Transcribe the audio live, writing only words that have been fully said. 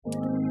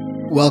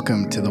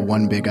Welcome to the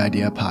One Big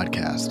Idea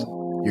podcast,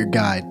 your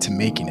guide to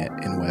making it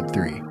in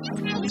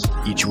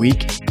Web3. Each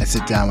week, I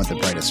sit down with the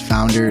brightest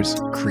founders,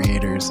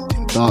 creators,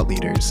 and thought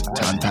leaders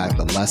to unpack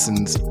the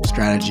lessons,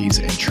 strategies,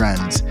 and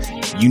trends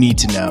you need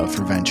to know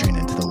for venturing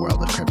into the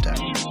world of crypto.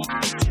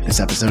 This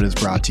episode is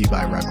brought to you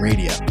by Rug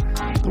Radio,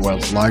 the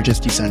world's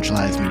largest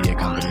decentralized media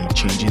company,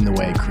 changing the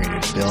way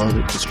creators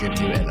build,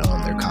 distribute, and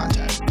own their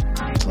content.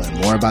 To learn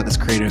more about this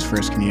creators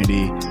first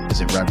community,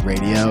 visit Rug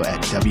Radio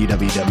at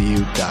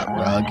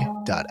www.rug.fm.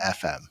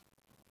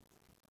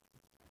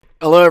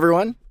 Hello,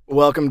 everyone.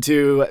 Welcome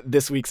to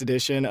this week's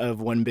edition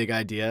of One Big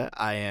Idea.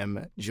 I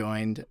am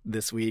joined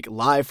this week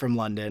live from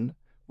London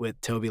with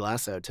Toby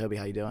Lasso. Toby,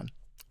 how you doing?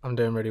 I'm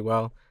doing really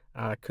well.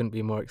 I couldn't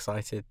be more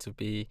excited to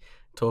be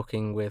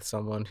talking with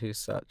someone who's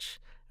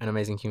such an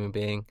amazing human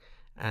being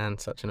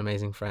and such an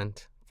amazing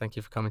friend. Thank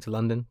you for coming to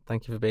London.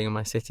 Thank you for being in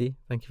my city.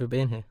 Thank you for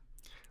being here.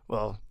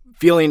 Well,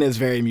 feeling is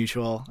very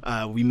mutual.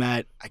 We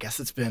met, I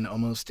guess it's been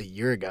almost a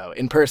year ago,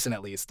 in person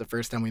at least. The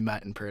first time we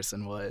met in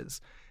person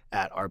was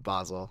at Art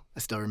Basel.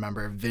 I still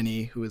remember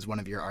Vinny, who was one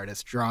of your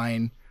artists,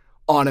 drawing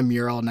on a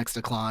mural next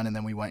to Klon, and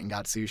then we went and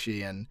got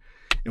sushi, and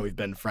we've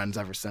been friends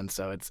ever since.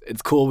 So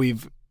it's cool.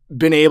 We've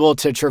been able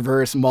to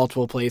traverse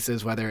multiple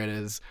places, whether it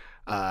is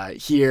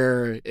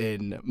here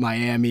in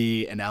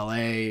Miami and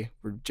LA.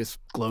 We're just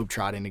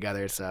globetrotting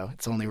together, so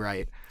it's only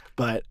right.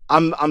 But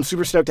I'm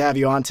super stoked to have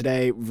you on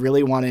today.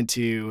 Really wanted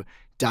to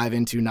dive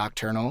into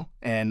Nocturnal,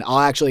 and I'll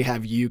actually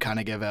have you kind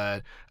of give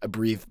a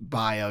brief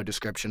bio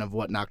description of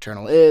what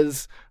Nocturnal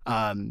is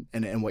and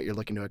what you're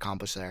looking to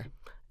accomplish there.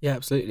 Yeah,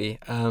 absolutely.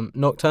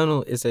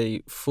 Nocturnal is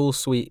a full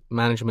suite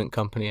management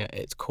company at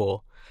its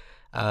core.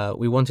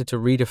 We wanted to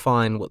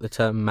redefine what the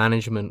term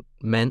management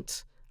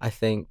meant. I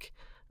think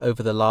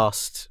over the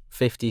last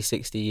 50,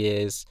 60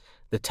 years,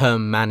 the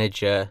term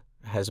manager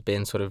has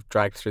been sort of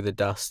dragged through the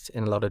dust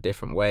in a lot of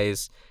different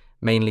ways,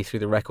 mainly through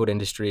the record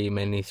industry,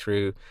 mainly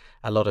through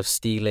a lot of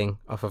stealing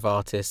off of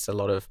artists, a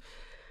lot of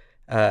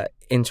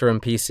interim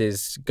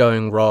pieces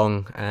going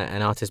wrong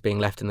and artists being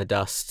left in the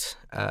dust.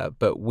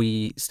 But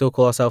we still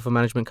call ourselves a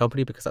management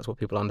company because that's what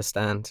people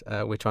understand.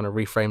 We're trying to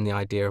reframe the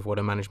idea of what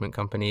a management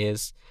company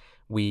is.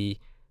 We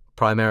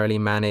primarily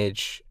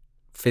manage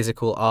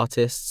physical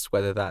artists,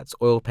 whether that's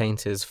oil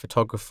painters,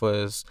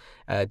 photographers,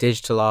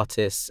 digital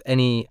artists,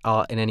 any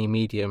art in any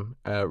medium.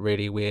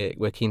 Really,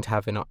 we're keen to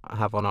have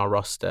on our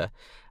roster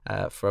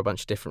for a bunch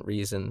of different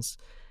reasons.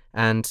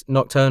 And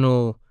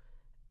Nocturnal,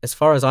 as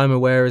far as I'm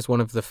aware, is one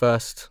of the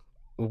first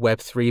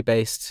Web3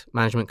 based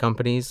management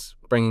companies.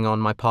 Bringing on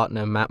my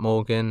partner Matt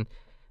Morgan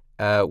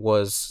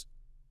was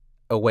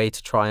a way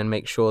to try and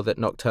make sure that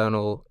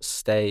Nocturnal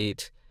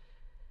stayed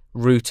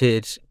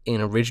rooted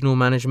in original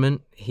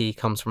management. He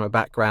comes from a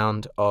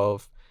background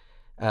of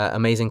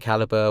amazing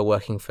caliber,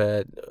 working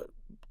for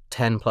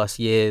 10 plus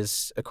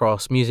years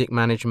across music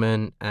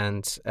management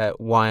and at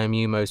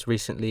YMU most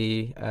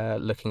recently,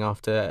 looking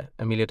after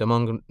Amelia de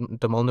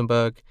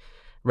Moldenberg,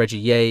 Reggie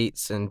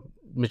Yates, and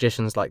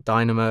magicians like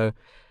Dynamo.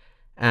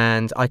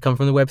 And I come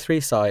from the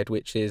Web3 side,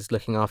 which is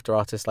looking after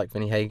artists like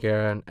Vinny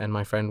Hager and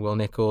my friend Will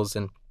Nichols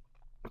and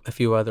a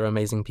few other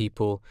amazing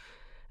people.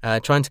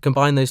 Trying to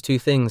combine those two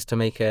things to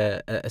make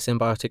a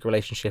symbiotic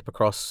relationship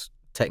across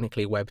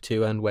technically Web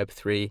 2 and Web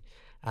 3,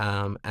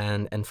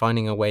 and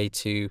finding a way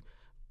to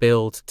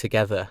build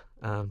together,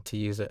 to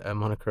use a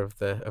moniker of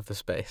the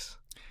space.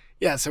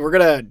 Yeah, so we're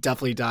going to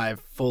definitely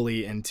dive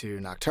fully into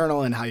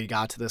Nocturnal and how you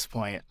got to this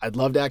point. I'd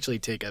love to actually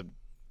take a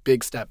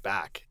big step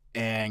back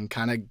and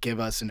kind of give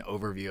us an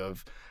overview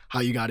of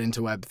how you got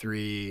into Web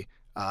 3,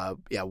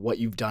 what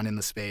you've done in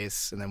the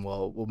space, and then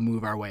we'll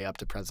move our way up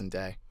to present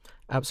day.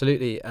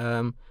 Absolutely.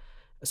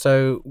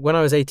 So when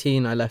I was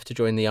 18, I left to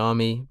join the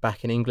army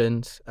back in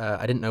England.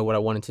 I didn't know what I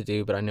wanted to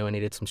do, but I knew I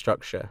needed some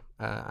structure.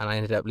 And I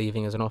ended up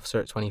leaving as an officer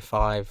at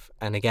 25.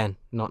 And again,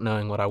 not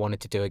knowing what I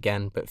wanted to do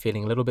again, but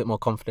feeling a little bit more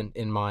confident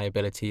in my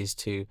abilities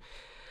to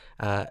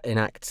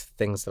enact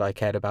things that I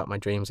cared about, my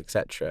dreams,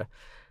 etc.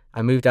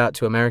 I moved out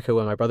to America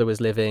where my brother was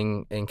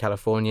living in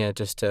California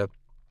just to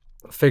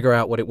figure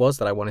out what it was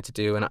that I wanted to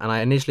do. And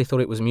I initially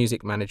thought it was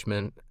music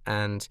management,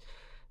 and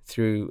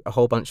through a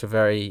whole bunch of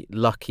very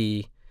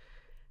lucky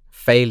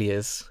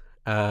failures,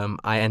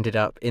 I ended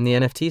up in the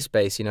NFT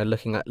space,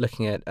 looking at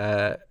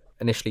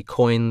initially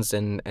coins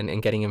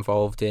and getting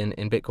involved in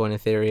Bitcoin,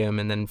 Ethereum,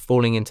 and then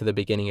falling into the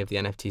beginning of the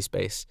NFT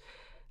space.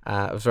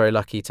 I was very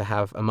lucky to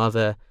have a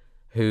mother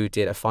who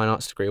did a fine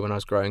arts degree when I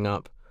was growing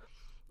up.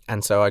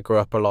 And so I grew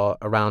up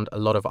around a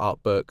lot of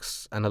art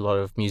books and a lot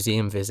of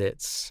museum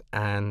visits,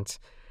 and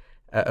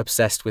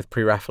obsessed with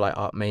pre-Raphaelite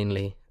art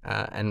mainly.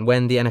 And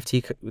when the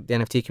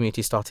NFT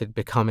community started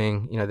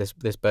becoming,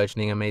 this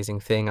burgeoning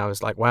amazing thing, I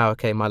was like, wow,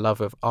 okay, my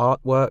love of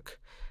artwork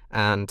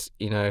and,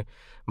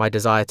 my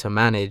desire to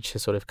manage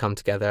has sort of come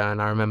together.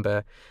 And I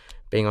remember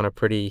being on a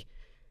pretty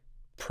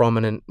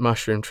prominent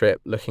mushroom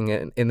trip, looking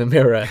in the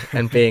mirror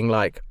and being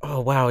like, oh,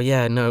 wow,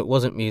 yeah, no, it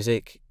wasn't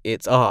music,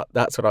 it's art.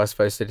 That's what I was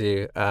supposed to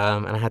do.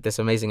 And I had this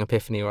amazing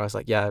epiphany where I was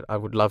like, yeah, I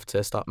would love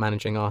to start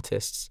managing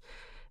artists.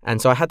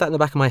 And so I had that in the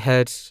back of my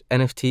head.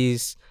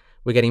 NFTs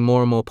were getting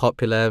more and more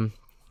popular.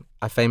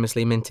 I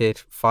famously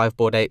minted 5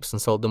 Bored Apes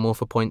and sold them all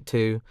for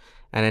 .2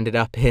 and ended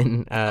up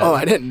in Oh,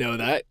 I didn't know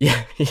that.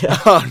 yeah.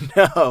 Oh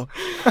no.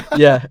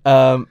 Yeah.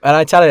 And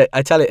I tell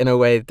it in a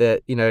way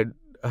that,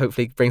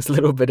 hopefully brings a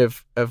little bit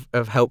of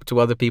help to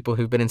other people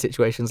who've been in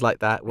situations like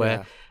that, where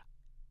Yeah.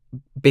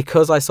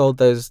 because I sold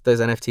those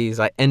NFTs,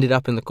 I ended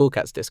up in the Cool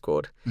Cats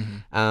Discord.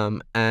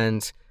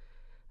 And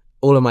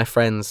all of my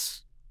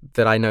friends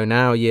that I know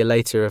now, a year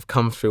later, have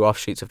come through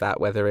offshoots of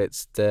that, whether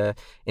it's the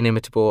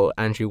inimitable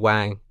Andrew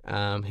Wang,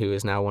 who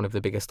is now one of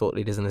the biggest thought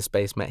leaders in the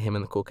space, met him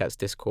in the Cool Cats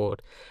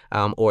Discord,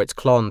 or it's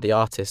Klon, the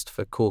artist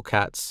for Cool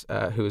Cats,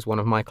 who is one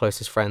of my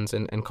closest friends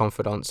and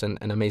confidants and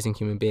amazing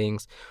human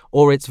beings,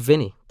 or it's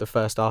Vinny, the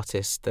first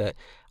artist that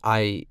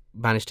I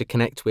managed to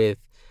connect with,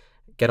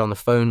 get on the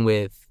phone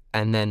with,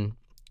 and then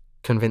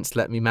convinced to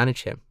let me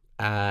manage him.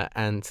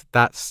 And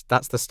that's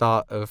the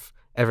start of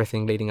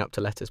everything leading up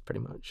to Letters,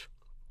 pretty much.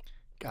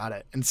 Got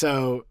it. And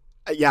so,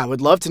 yeah, I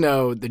would love to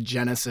know the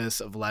genesis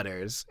of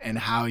Letters and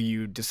how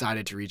you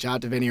decided to reach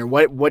out to Vinny, or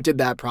what did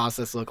that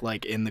process look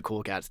like in the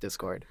Cool Cats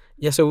Discord?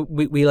 Yeah, so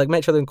we like met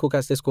each other in Cool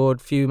Cats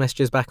Discord, few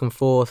messages back and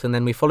forth, and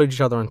then we followed each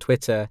other on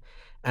Twitter.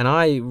 And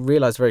I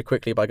realized very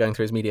quickly by going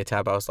through his media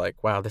tab, I was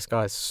like, wow, this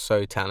guy's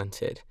so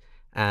talented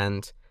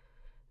and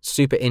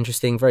super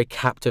interesting, very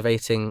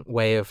captivating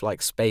way of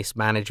like space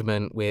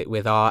management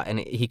with art, and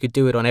he could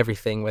do it on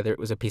everything, whether it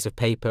was a piece of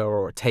paper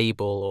or a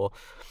table or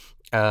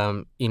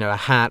a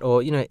hat,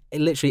 or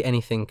literally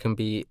anything can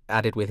be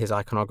added with his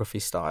iconography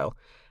style.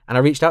 And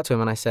I reached out to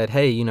him and I said,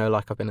 hey,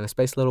 like I've been in the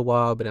space a little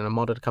while, been in a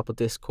modded a couple of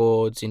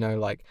Discords,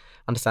 like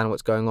understand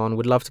what's going on.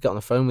 Would love to get on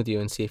the phone with you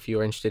and see if you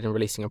were interested in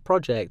releasing a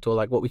project or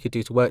like what we could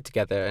do to work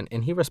together.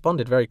 And he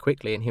responded very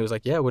quickly and he was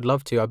like, yeah, would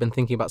love to. I've been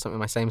thinking about something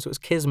my same. So it was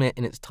kismet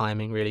in its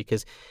timing, really,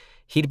 because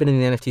he'd been in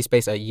the NFT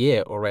space a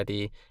year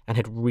already and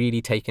had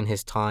really taken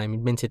his time.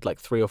 He'd minted like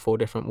 3 or 4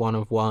 different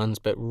one-of-ones,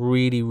 but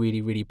really,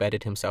 really, really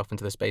bedded himself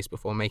into the space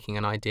before making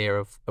an idea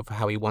of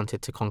how he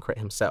wanted to conquer it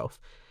himself.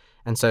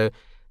 And so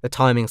the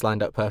timings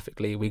lined up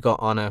perfectly. We got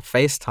on a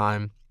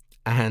FaceTime,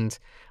 and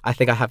I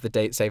think I have the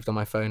date saved on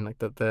my phone, like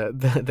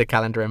the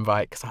calendar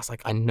invite, because I was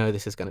like, I know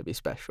this is going to be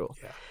special.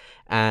 Yeah.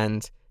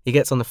 And he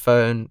gets on the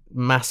phone,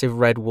 massive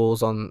red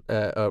walls on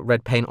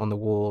red paint on the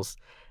walls,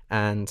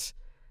 and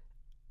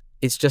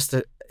it's just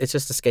a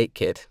skate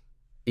kid,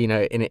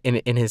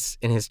 in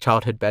his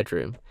childhood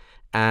bedroom,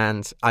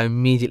 and I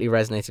immediately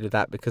resonated with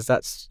that because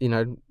that's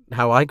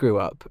how I grew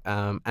up.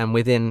 And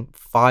within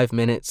 5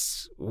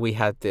 minutes, we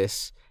had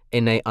this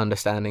innate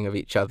understanding of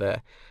each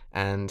other.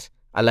 And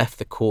I left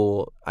the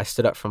call. I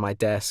stood up from my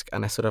desk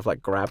and I sort of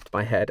like grabbed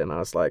my head and I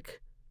was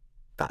like,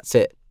 "That's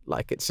it!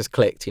 Like it's just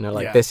clicked.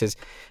 Yeah. This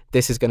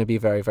is going to be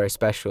very, very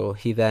special."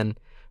 He then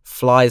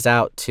flies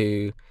out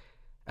to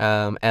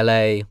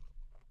LA.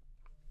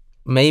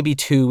 Maybe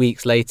 2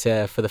 weeks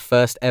later for the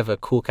first ever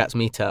Cool Cats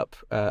meetup,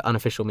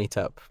 unofficial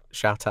meetup,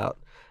 shout out.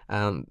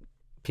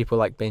 People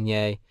like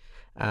Beignet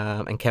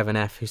and Kevin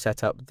F, who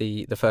set up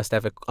the first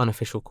ever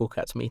unofficial Cool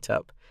Cats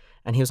meetup.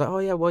 And he was like, oh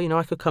yeah, well,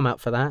 I could come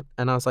out for that.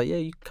 And I was like, yeah,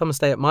 you come and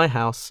stay at my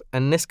house.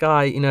 And this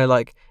guy,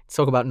 like,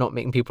 talk about not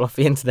meeting people off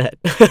the internet.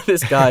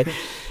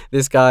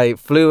 this guy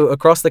flew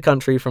across the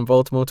country from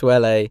Baltimore to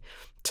LA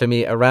to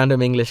meet a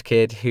random English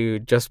kid who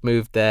just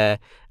moved there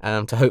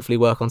to hopefully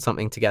work on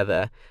something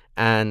together.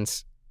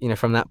 And,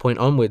 from that point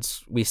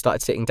onwards, we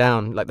started sitting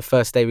down. Like the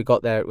first day we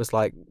got there, it was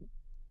like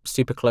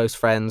super close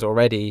friends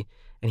already.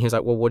 And he was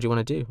like, well, what do you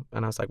want to do?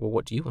 And I was like, well,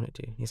 what do you want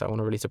to do? He's like, I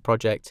want to release a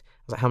project.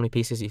 I was like, how many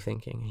pieces are you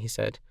thinking? And he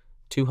said,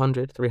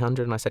 200,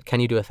 300. And I said, can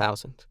you do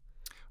 1,000?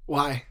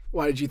 Why?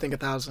 Why did you think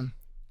 1,000?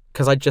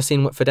 Because I'd just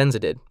seen what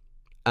Fidenza did,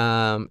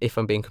 if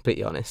I'm being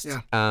completely honest.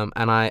 Yeah.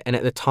 And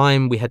at the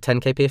time, we had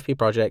 10K PFP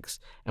projects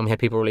and we had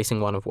people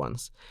releasing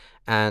one-of-ones.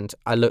 And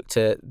I looked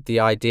at the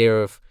idea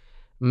of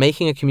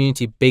making a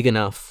community big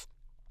enough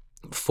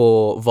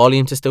for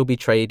volume to still be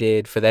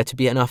traded, for there to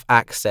be enough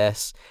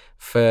access,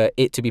 for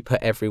it to be put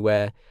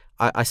everywhere.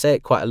 I say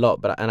it quite a lot,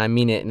 and I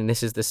mean it, and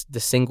this is the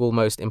single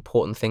most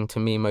important thing to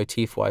me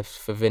motif-wise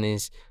for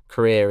Vinny's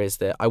career, is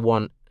that I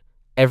want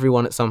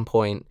everyone at some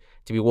point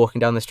to be walking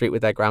down the street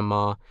with their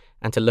grandma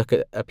and to look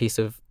at a piece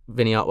of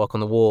Vinny artwork on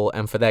the wall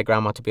and for their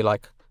grandma to be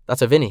like,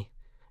 that's a Vinny.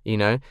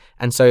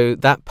 And so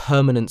that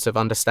permanence of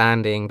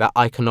understanding, that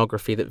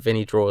iconography that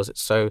Vinny draws,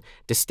 it's so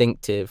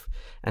distinctive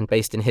and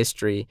based in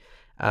history.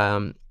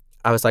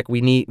 I was like,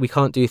 we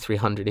can't do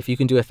 300. If you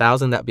can do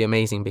 1,000, that'd be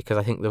amazing, because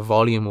I think the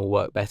volume will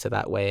work better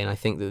that way, and I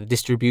think the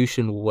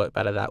distribution will work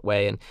better that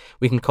way, and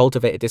we can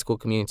cultivate a Discord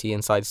community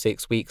inside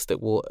 6 weeks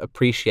that will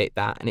appreciate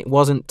that. And it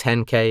wasn't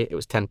 10K, it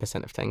was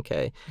 10% of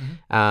 10K.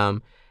 Mm-hmm.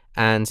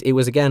 And it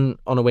was again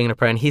on a wing and a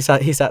prayer, and he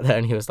sat there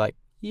and he was like,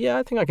 yeah,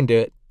 I think I can do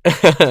it.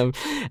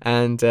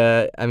 And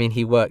I mean,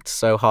 he worked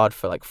so hard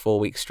for like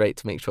 4 weeks straight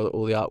to make sure that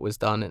all the art was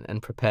done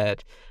and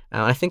prepared.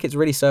 I think it's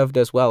really served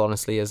us well,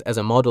 honestly, as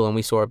a model. And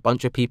we saw a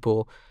bunch of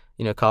people,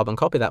 carbon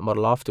copy that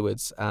model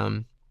afterwards,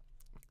 to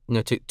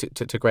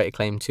great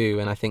acclaim too.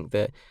 And I think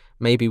that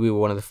maybe we were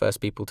one of the first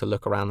people to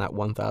look around that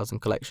 1,000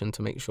 collection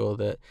to make sure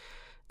that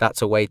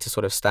that's a way to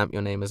sort of stamp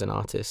your name as an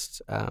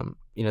artist.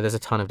 There's a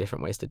ton of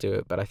different ways to do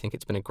it, but I think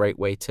it's been a great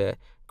way to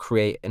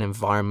create an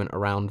environment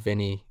around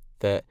Vinny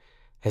that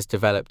has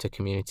developed a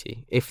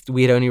community. If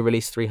we had only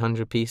released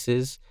 300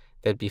 pieces,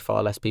 there'd be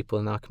far less people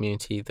in our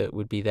community that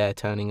would be there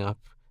turning up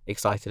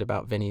excited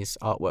about Vinny's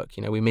artwork.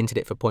 We minted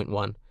it for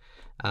 0.1,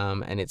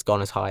 and it's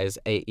gone as high as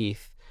 8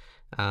 ETH,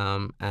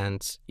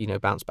 and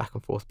bounced back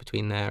and forth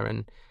between there.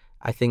 And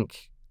I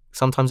think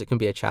sometimes it can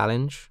be a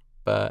challenge,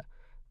 but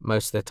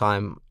most of the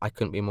time I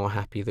couldn't be more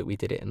happy that we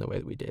did it in the way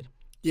that we did.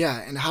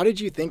 Yeah, and how did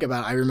you think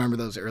about? I remember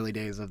those early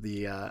days of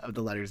the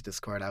Letters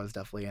Discord. I was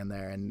definitely in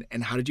there,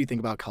 and how did you think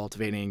about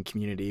cultivating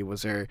community?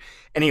 Was there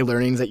any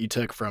learnings that you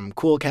took from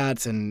Cool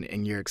Cats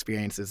and your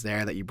experiences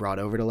there that you brought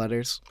over to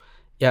Letters?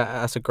 Yeah,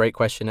 that's a great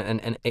question,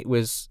 and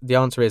the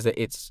answer is that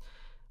it's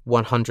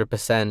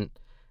 100%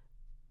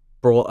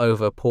 brought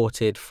over,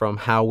 ported from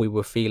how we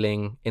were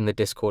feeling in the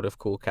Discord of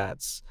Cool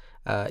Cats.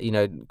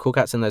 Cool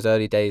Cats in those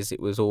early days, it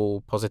was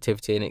all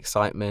positivity and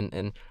excitement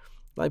and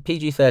like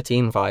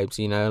PG-13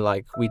 vibes,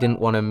 like we didn't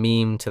want to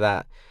meme to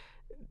that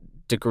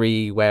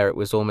degree where it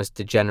was almost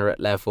degenerate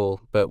level,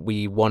 but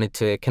we wanted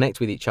to connect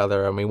with each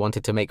other and we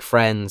wanted to make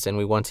friends and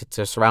we wanted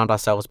to surround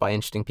ourselves by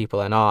interesting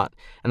people and art.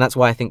 And that's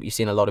why I think you've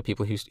seen a lot of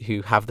people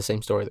who have the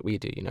same story that we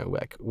do,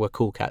 we're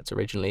Cool Cats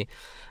originally.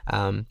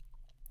 And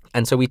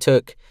so we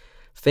took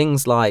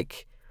things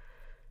like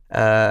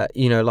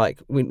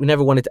we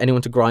never wanted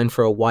anyone to grind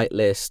for a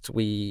whitelist.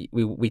 We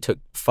took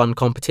fun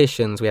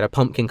competitions. We had a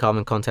pumpkin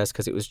carving contest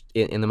because it was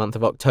in the month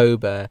of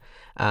October.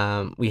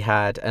 We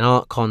had an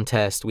art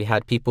contest. We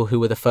had people who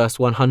were the first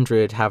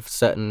 100 have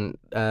certain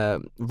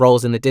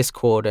roles in the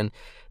Discord. And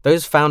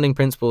those founding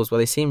principles, well,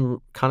 they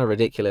seem kind of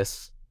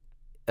ridiculous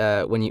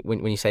when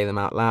you say them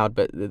out loud,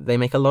 but they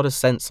make a lot of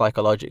sense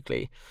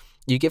psychologically.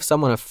 You give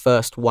someone a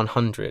first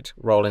 100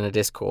 role in a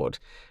Discord,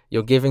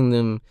 you're giving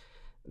them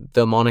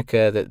the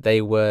moniker that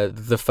they were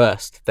the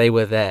first. They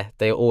were there.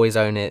 They always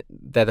own it.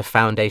 They're the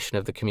foundation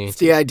of the community. It's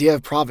the idea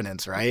of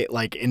provenance, right?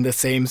 Like in the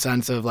same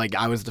sense of like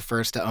I was the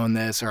first to own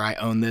this, or I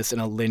own this in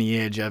a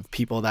lineage of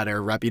people that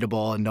are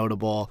reputable and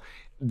notable.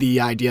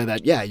 The idea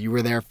that, yeah, you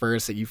were there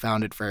first, that you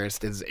found it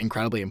first is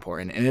incredibly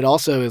important. And it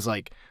also is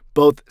like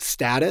both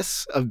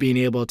status of being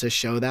able to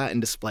show that and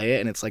display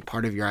it, and it's like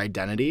part of your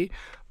identity,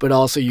 but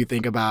also you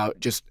think about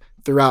just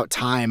throughout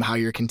time how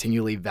you're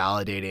continually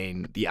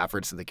validating the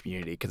efforts of the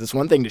community, because it's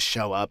one thing to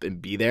show up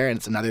and be there, and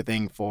it's another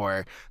thing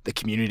for the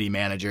community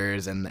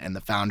managers and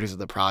the founders of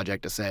the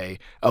project to say,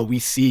 oh, we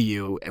see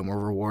you and we're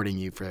rewarding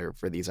you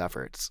for these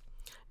efforts.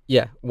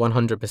 Yeah,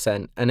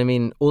 100%. And I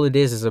mean, all it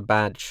is a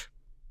badge,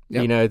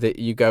 yep, that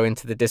you go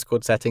into the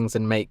Discord settings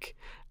and make.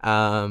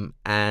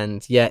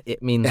 And yeah,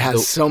 it means it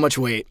has so much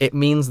weight. It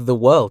means the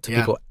world to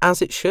people,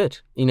 as it should.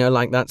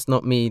 Like that's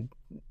not me,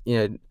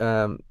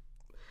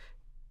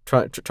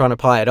 trying to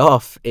pie it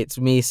off. It's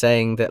me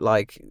saying that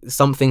like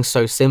something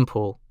so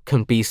simple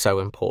can be so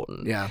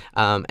important. Yeah.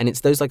 And it's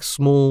those like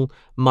small,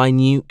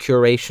 minute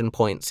curation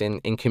points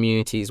in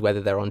communities, whether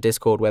they're on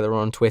Discord, whether they're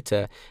on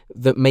Twitter,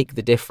 that make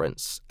the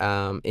difference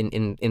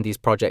in these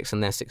projects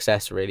and their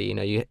success.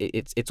 Really,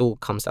 it's all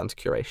comes down to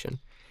curation.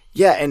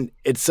 Yeah, and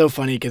it's so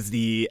funny because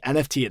the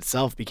NFT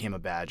itself became a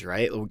badge,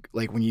 right?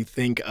 Like when you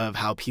think of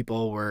how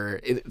people were,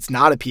 it's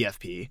not a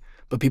PFP,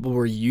 but people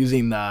were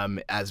using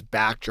them as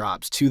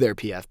backdrops to their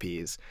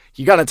PFPs.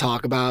 You got to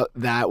talk about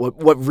that.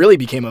 What really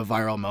became a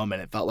viral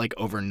moment, it felt like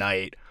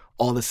overnight,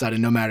 all of a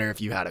sudden, no matter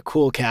if you had a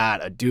Cool Cat,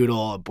 a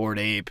Doodle, a Bored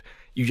Ape,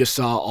 you just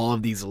saw all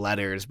of these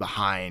letters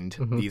behind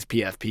these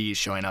PFPs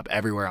showing up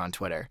everywhere on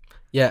Twitter.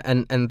 Yeah,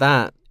 and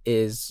that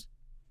is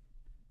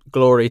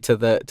glory to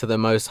the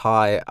Most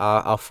High.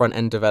 Our front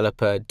end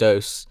developer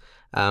Dose,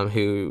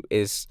 who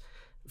is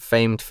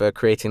famed for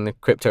creating the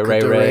Crypto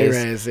Ray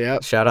Rays.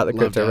 Yep. Shout out the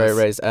Love Crypto Ray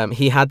Rays.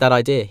 He had that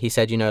idea. He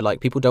said, like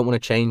people don't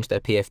want to change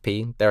their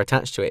PFP. They're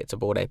attached to it. It's a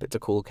Bored Ape, it's a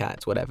Cool Cat,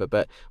 it's whatever.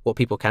 But what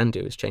people can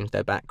do is change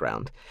their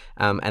background.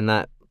 And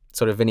that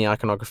sort of Vinny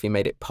iconography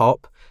made it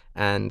pop.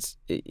 And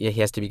he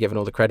has to be given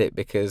all the credit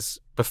because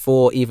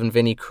before even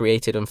Vinny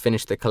created and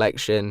finished the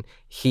collection,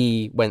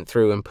 he went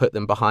through and put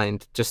them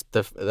behind just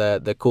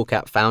the Cool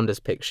Cat founders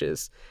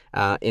pictures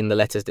in the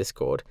Letters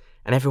Discord,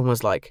 and everyone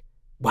was like,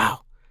 "Wow,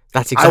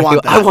 that's exactly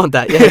what I want."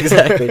 That, yeah,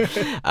 exactly.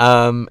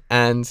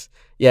 And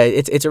yeah,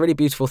 it's a really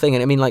beautiful thing,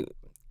 and I mean, like,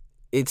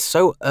 it's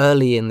so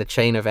early in the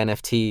chain of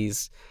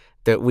NFTs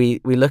that we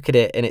look at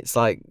it and it's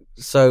like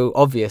so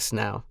obvious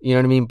now, you know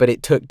what I mean? But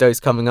it took Dose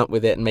coming up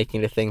with it and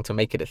making it a thing to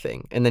make it a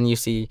thing. And then you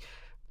see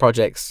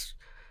projects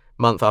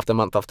month after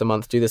month after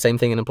month do the same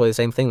thing and employ the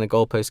same thing. The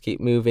goalposts keep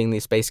moving, the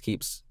space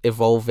keeps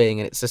evolving,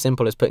 and it's as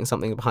simple as putting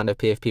something behind a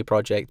PFP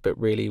project, but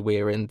really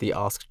we're in the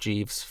Ask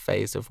Jeeves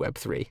phase of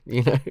Web3,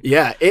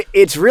 Yeah,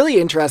 it's really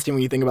interesting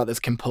when you think about this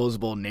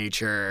composable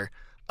nature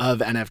of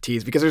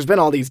NFTs, because there's been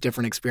all these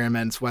different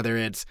experiments, whether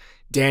it's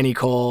Danny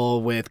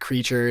Cole with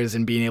creatures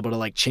and being able to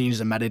like change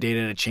the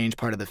metadata to change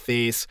part of the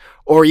face,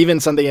 or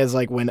even something as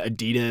like when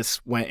Adidas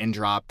went and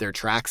dropped their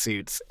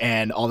tracksuits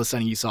and all of a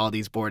sudden you saw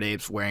these Bored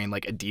Apes wearing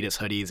like Adidas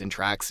hoodies and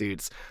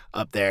tracksuits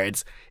up there.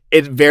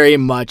 it very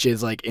much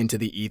is like into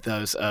the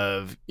ethos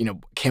of,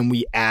 can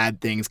we add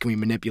things? Can we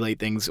manipulate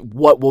things?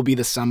 What will be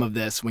the sum of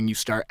this when you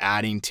start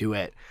adding to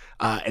it?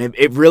 And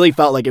it really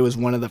felt like it was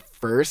one of the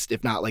first,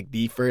 if not like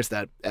the first,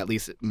 that at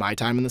least my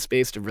time in the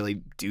space to really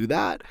do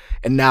that.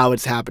 And now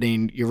it's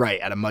happening, you're right,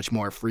 at a much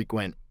more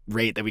frequent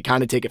rate that we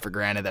kind of take it for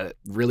granted that it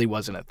really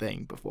wasn't a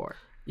thing before.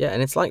 Yeah,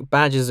 and it's like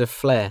badges of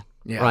flair.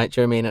 Yeah. Right, do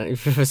you know what I mean?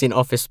 If you've ever seen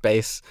Office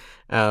Space,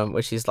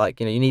 which is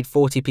like, you need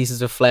 40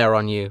 pieces of flair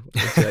on you.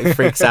 She like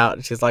freaks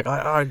out. She's like,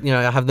 I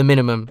have the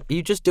minimum. Are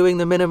you just doing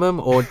the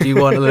minimum, or do you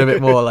want a little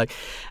bit more? Like,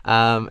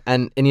 and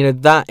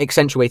that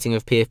accentuating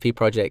of PFP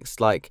projects.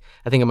 Like,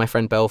 I think of my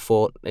friend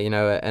Belfort,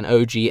 an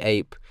OG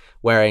ape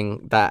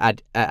wearing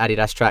that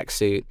Adidas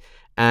tracksuit,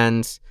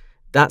 and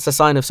that's a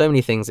sign of so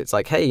many things. It's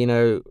like, hey,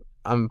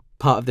 I'm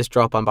part of this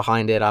drop. I'm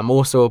behind it. I'm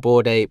also a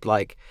Bored Ape.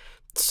 Like,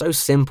 so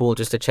simple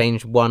just to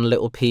change one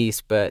little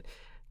piece, but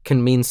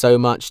can mean so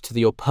much to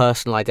your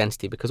personal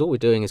identity, because all we're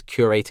doing is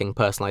curating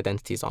personal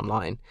identities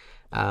online.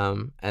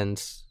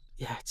 And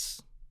yeah,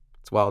 it's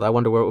wild. I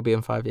wonder where it will be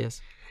in 5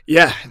 years.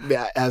 Yeah,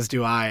 as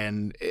do I.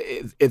 And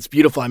it's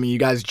beautiful. I mean, you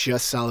guys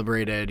just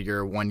celebrated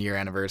your 1-year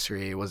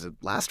anniversary. Was it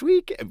last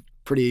week?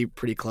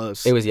 Pretty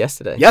close. It was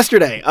yesterday.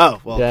 Yesterday.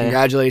 Oh, well, Yeah,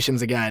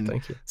 congratulations again.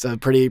 Thank you. So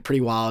pretty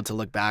wild to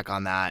look back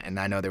on that. And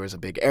I know there was a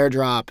big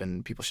airdrop,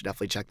 and people should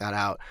definitely check that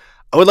out.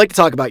 I would like to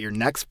talk about your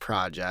next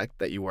project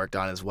that you worked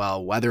on as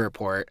well, Weather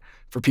Report.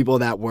 For people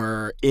that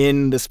were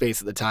in the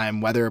space at the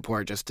time, Weather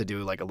Report, just to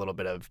do like a little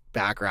bit of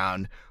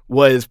background,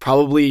 was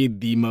probably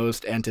the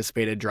most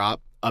anticipated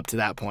drop up to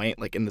that point,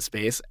 like in the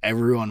space.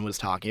 Everyone was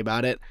talking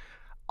about it.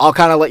 I'll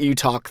kind of let you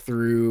talk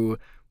through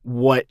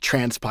what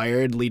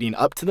transpired leading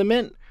up to the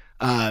mint,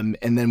 and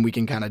then we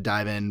can kind of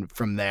dive in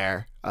from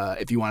there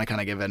if you want to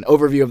kind of give an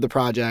overview of the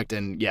project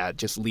and,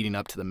 just leading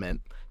up to the mint.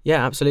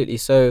 Yeah, absolutely.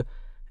 So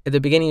at the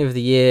beginning of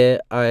the year,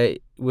 I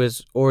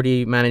was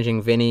already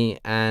managing Vinny,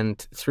 and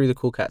through the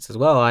Cool Cats as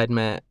well, I'd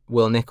met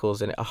Will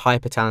Nichols, a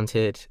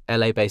hyper-talented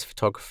LA-based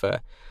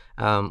photographer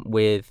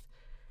with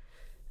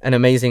an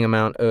amazing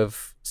amount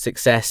of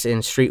success in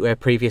streetwear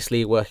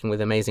previously, working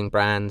with amazing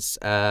brands,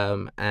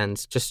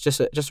 and just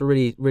a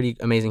really, really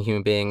amazing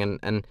human being.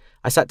 And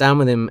I sat down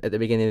with him at the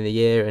beginning of the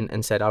year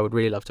and said, I would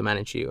really love to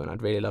manage you, and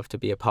I'd really love to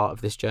be a part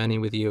of this journey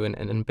with you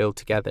and build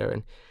together.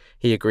 And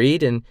he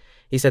agreed, and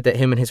he said that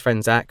him and his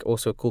friend Zach,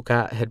 also a Cool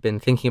Cat, had been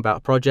thinking about a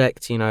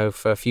project,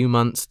 for a few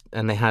months,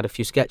 and they had a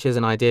few sketches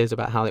and ideas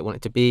about how they want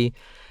it to be,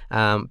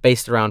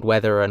 based around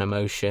weather and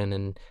emotion,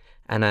 and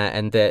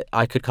that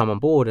I could come on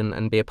board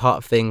and be a part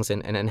of things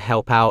and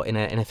help out in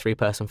a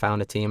 3-person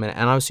founder team.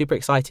 And I was super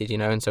excited,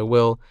 and so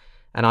Will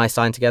and I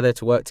signed together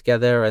to work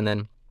together, and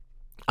then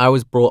I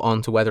was brought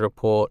on to Weather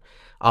Report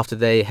after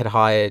they had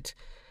hired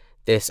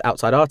this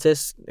outside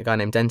artist, a guy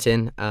named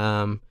Denton,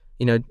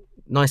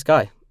 nice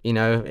guy.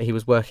 He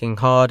was working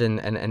hard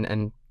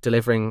and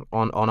delivering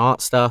on art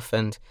stuff.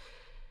 And,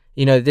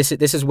 this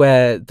is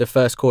where the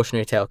first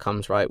cautionary tale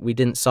comes, right? We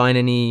didn't sign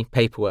any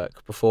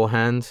paperwork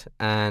beforehand,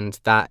 and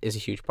that is a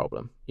huge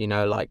problem.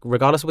 Like,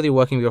 regardless of whether you're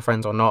working with your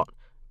friends or not,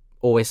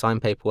 always sign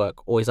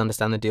paperwork, always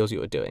understand the deals you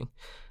were doing.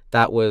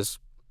 That was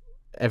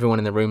everyone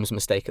in the room's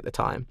mistake at the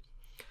time.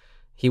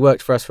 He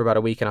worked for us for about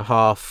a week and a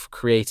half,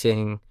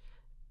 creating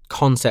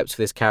concepts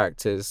for his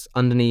characters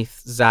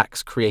underneath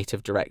Zach's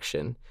creative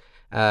direction.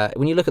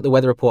 When you look at the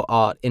Weather Report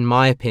art, in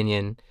my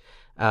opinion,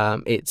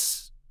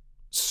 it's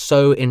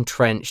so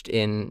entrenched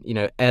in,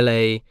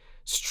 LA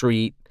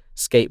street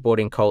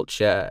skateboarding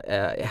culture.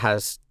 It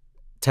has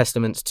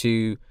testaments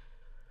to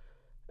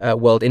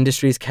World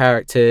Industries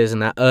characters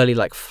and that early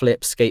like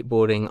flip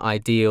skateboarding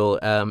ideal,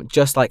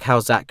 just like how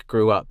Zach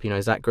grew up.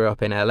 Zach grew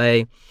up in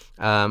LA,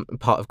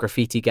 part of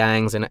graffiti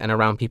gangs and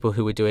around people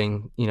who were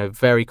doing,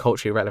 very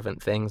culturally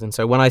relevant things. And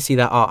so when I see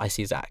that art, I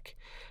see Zach.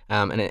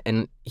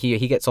 And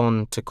he gets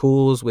on to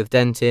calls with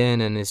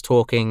Denton and is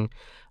talking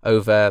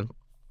over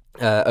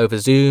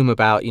Zoom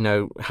about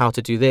how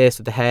to do this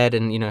at the head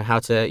and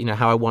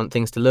how I want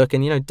things to look,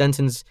 and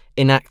Denton's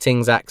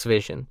enacting Zach's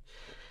vision.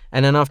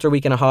 And then after a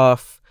week and a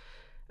half,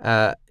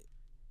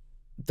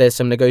 there's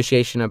some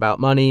negotiation about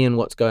money and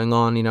what's going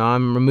on.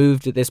 I'm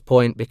removed at this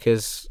point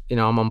because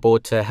I'm on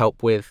board to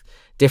help with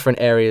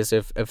different areas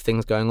of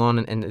things going on,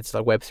 and it's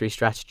like Web3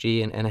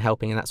 strategy and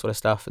helping and that sort of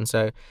stuff. And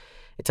so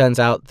it turns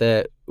out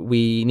that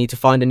we need to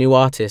find a new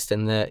artist,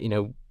 and that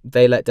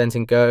they let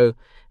Denton go,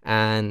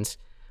 and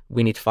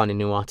we need to find a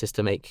new artist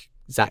to make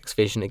Zach's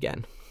vision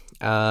again.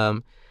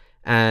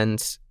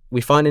 And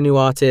we find a new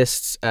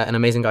artist, an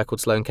amazing guy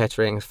called Sloan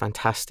Kettering, a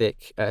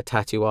fantastic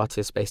tattoo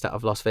artist based out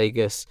of Las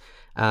Vegas,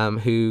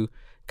 who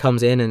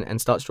comes in and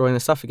starts drawing the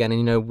stuff again.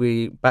 And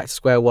we back to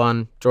square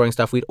one, drawing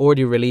stuff. We'd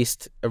already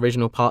released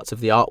original parts of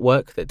the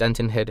artwork that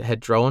Denton had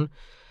drawn,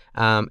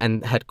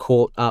 and had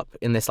caught up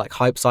in this like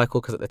hype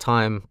cycle, because at the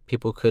time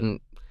people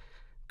couldn't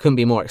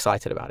be more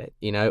excited about it.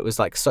 It was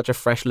like such a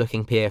fresh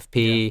looking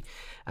PFP,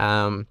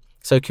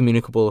 so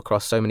communicable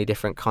across so many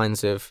different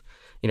kinds of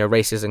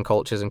races and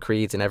cultures and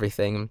creeds and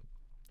everything.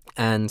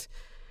 And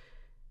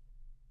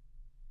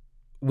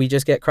we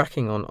just get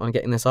cracking on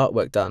getting this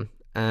artwork done.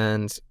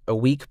 And a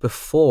week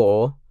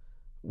before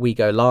we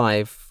go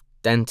live,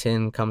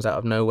 Denton comes out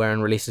of nowhere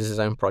and releases his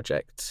own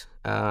project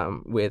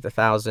with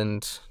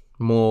 1,000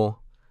 more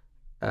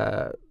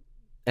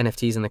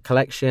NFTs in the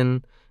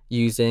collection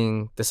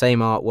using the same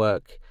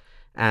artwork,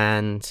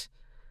 and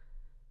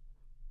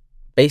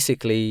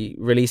basically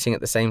releasing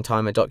at the same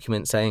time a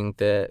document saying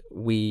that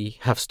we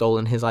have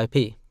stolen his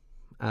IP.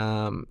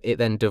 It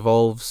then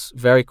devolves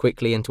very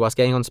quickly into us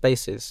getting on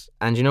Spaces,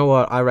 and you know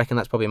what? I reckon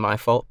that's probably my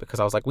fault, because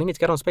I was like, we need to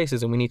get on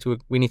Spaces and we need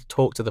to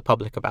talk to the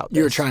public about this.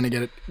 You were trying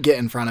to get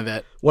in front of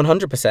it.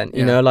 100%.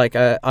 You know, like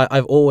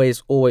I've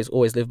always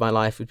lived my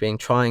life with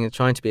trying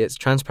to be as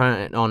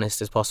transparent and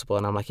honest as possible.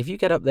 And I'm like, if you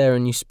get up there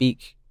and you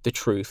speak the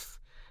truth,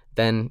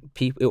 then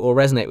it will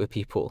resonate with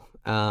people.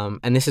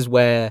 And this is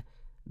where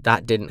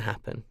that didn't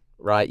happen,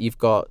 right? You've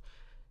got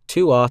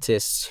two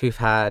artists who've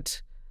had,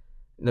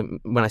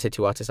 when I say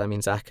two artists, I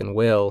mean Zach and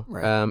Will,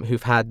 right,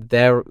 who've had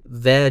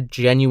their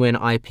genuine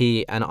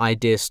IP and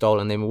ideas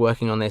stolen. They were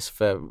working on this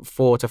for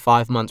 4 to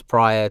 5 months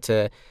prior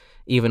to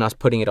even us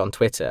putting it on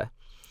Twitter.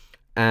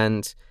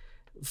 And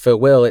for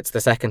Will, it's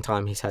the second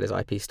time he's had his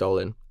IP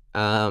stolen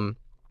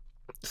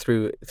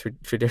through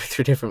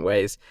different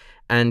ways.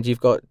 And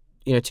you've got,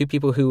 you know, two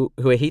people who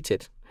are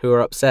heated, who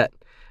are upset,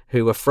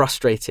 who are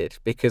frustrated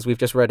because we've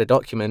just read a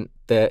document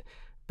that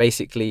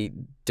basically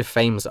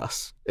defames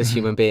us as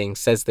human beings,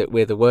 says that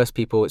we're the worst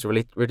people. It's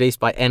released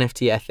by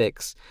NFT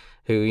Ethics,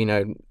 who, you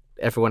know,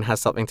 everyone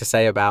has something to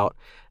say about.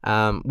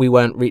 We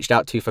weren't reached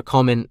out to for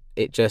comment.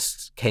 It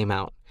just came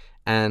out.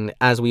 And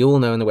as we all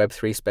know in the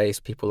Web3 space,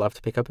 people love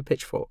to pick up a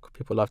pitchfork.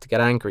 People love to get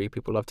angry.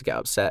 People love to get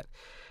upset.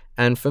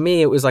 And for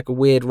me, it was like a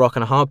weird rock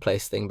and a hard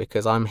place thing,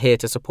 because I'm here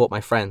to support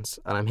my friends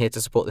and I'm here to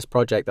support this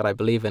project that I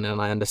believe in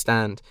and I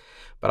understand.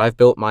 But I've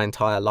built my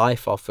entire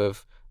life off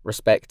of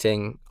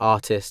respecting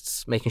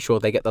artists, making sure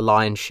they get the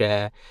lion's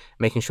share,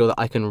 making sure that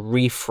I can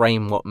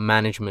reframe what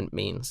management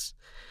means.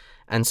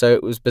 And so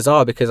it was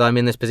bizarre, because I'm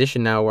in this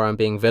position now where I'm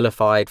being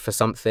vilified for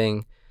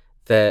something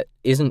that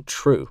isn't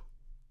true.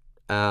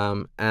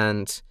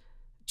 And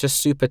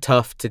just super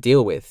tough to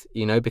deal with,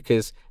 you know,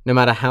 because no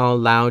matter how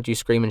loud you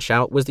scream and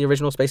shout, was the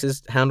original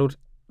Spaces handled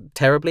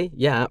terribly?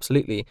 Yeah,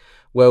 absolutely.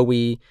 Were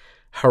we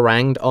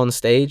harangued on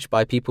stage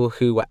by people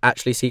who were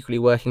actually secretly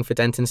working for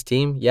Denton's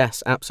team?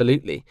 Yes,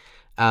 absolutely.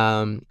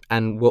 And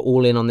we're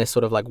all in on this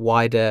sort of like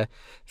wider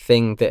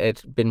thing that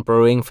had been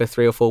brewing for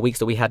 3 or 4 weeks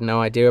that we had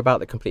no idea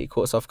about, that completely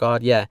caught us off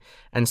guard. Yeah.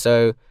 And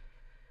so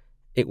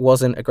it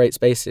wasn't a great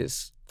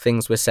Spaces.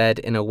 Things were said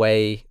in a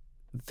way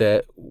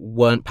that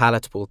weren't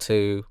palatable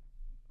to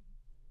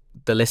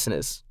the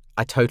listeners.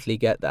 I totally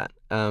get that.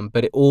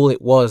 But all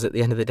it was at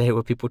the end of the day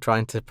were people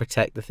trying to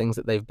protect the things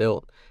that they've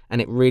built.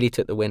 And it really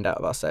took the wind out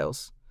of our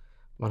sails.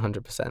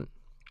 100%.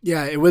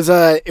 Yeah, it was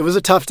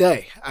a tough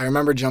day. I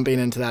remember jumping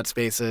into that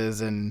Spaces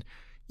and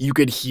you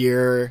could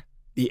hear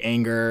the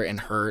anger and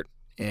hurt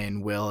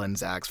in Will and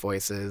Zach's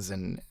voices,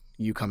 and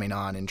you coming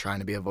on and trying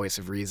to be a voice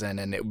of reason.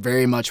 And it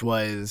very much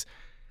was,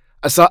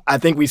 I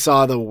think we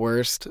saw the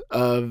worst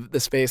of the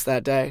space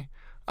that day.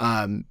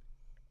 And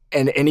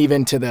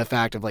even to the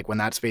fact of like when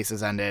that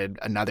Spaces ended,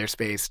 another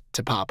space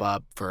to pop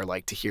up for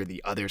like to hear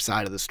the other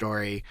side of the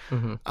story.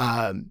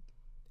 Mm-hmm.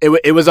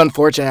 It was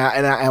unfortunate,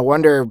 and I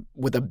wonder,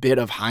 with a bit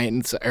of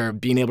hindsight, or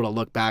being able to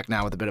look back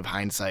now with a bit of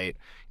hindsight,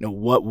 you know,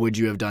 what would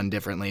you have done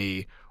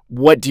differently?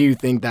 What do you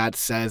think that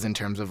says in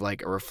terms of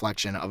like a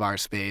reflection of our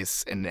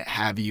space? And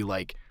have you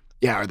like,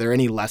 yeah, are there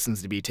any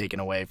lessons to be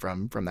taken away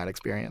from that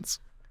experience?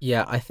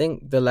 Yeah, I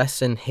think the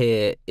lesson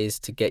here is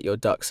to get your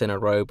ducks in a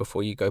row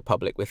before you go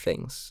public with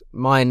things.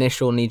 My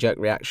initial knee-jerk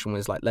reaction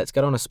was like, let's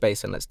get on a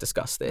space and let's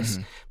discuss this,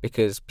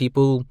 because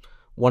people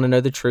want to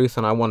know the truth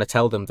and I want to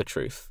tell them the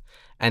truth.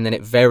 And then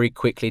it very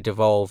quickly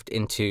devolved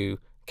into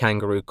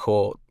kangaroo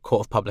court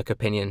of public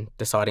opinion,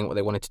 deciding what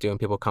they wanted to do, and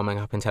people coming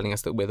up and telling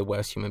us that we're the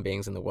worst human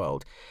beings in the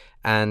world.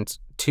 And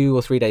 2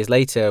 or 3 days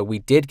later, we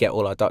did get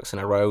all our ducks in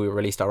a row. We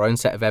released our own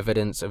set of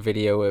evidence, a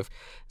video of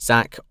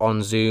Zach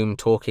on Zoom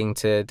talking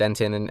to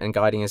Denton and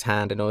guiding his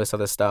hand and all this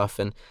other stuff.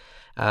 And,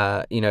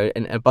 you know,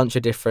 and a bunch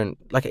of different,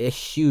 like a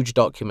huge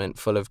document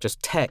full of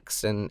just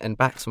texts and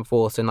backs and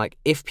forths. And like,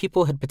 if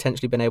people had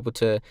potentially been able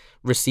to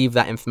receive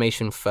that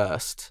information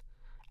first,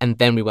 and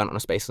then we went on a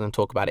Spaces and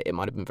talk about it, it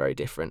might have been very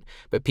different.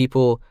 But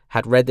people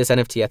had read this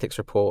NFT ethics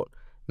report,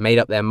 made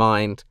up their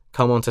mind,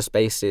 come onto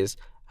Spaces,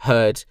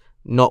 heard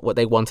not what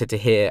they wanted to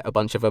hear, a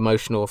bunch of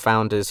emotional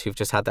founders who've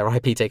just had their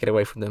IP taken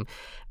away from them,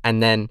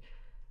 and then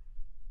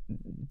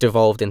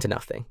devolved into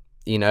nothing,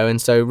 you know?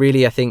 And so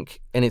really, I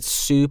think, and it's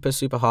super,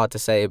 super hard to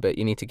say, but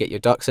you need to get your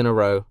ducks in a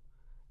row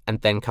and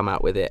then come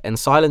out with it. And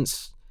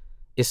silence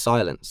is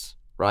silence,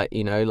 right?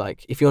 You know,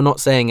 like if you're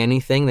not saying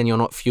anything, then you're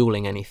not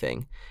fueling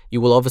anything. You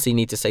will obviously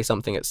need to say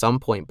something at some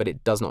point, but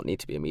it does not need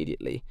to be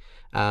immediately.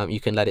 You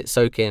can let it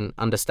soak in,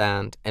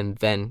 understand, and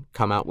then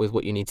come out with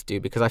what you need to do.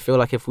 Because I feel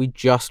like if we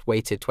just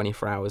waited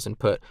 24 hours and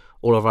put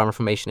all of our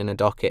information in a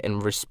docket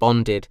and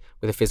responded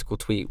with a physical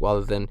tweet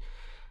rather than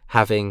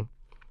having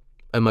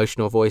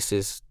emotional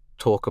voices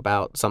talk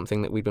about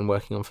something that we've been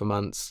working on for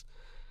months,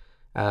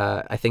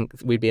 I think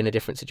we'd be in a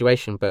different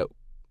situation. But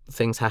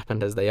things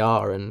happened as they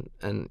are, and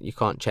you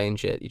can't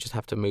change it. You just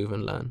have to move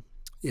and learn.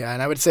 Yeah,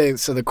 and I would say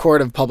so the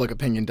court of public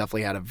opinion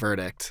definitely had a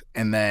verdict.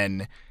 And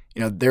then,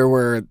 there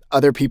were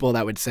other people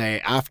that would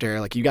say after,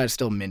 like, you guys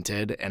still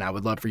minted, and I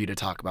would love for you to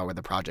talk about where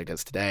the project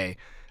is today.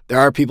 There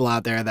are people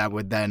out there that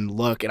would then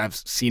look, and I've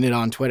seen it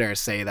on Twitter,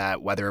 say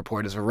that Weather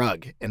Report is a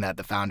rug and that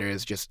the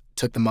founders just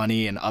took the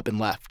money and up and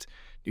left.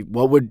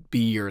 What would be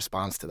your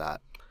response to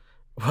that?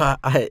 Well,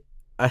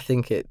 I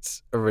think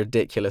it's a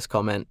ridiculous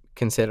comment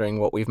considering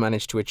what we've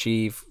managed to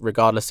achieve,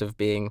 regardless of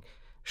being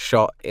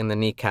shot in the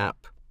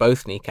kneecap,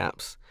 both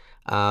kneecaps,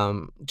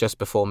 just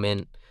before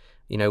mint.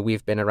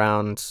 We've been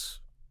around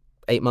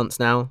 8 months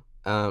now.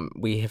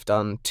 We have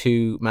done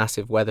 2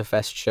 massive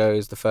Weatherfest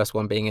shows. The first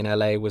one being in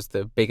LA was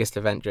the biggest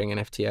event during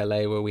NFT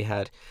LA, where we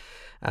had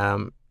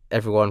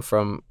everyone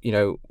from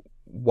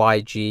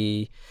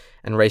YG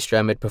and Ray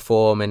Stremid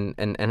perform, and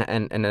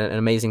an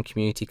amazing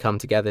community come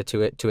together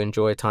to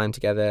enjoy time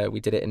together.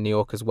 We did it in New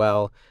York as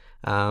well.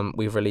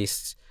 We've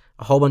released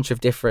a whole bunch of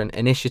different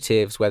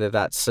initiatives, whether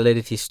that's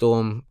Solidity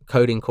Storm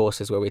coding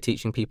courses where we're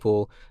teaching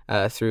people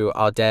through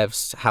our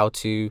devs how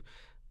to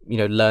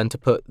learn to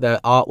put their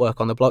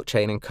artwork on the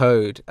blockchain and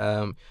code,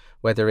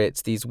 whether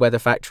it's these Weather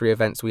Factory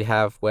events we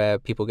have where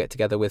people get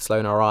together with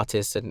Sloanar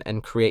artists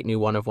and create new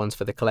one-of-ones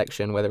for the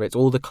collection, whether it's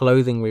all the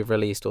clothing we've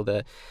released or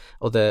the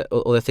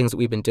things that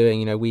we've been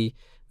doing. We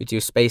do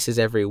spaces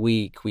every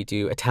week, we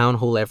do a town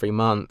hall every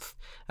month,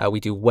 we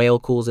do whale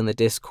calls in the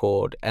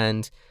Discord,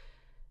 and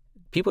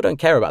people don't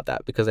care about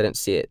that because they don't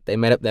see it. They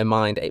made up their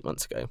mind 8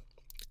 months ago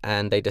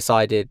and they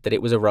decided that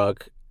it was a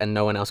rug and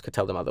no one else could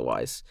tell them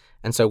otherwise.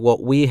 And so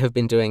what we have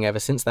been doing ever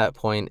since that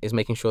point is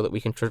making sure that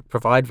we can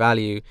provide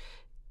value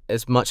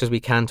as much as we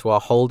can to our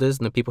holders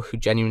and the people who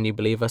genuinely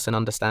believe us and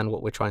understand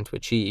what we're trying to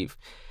achieve.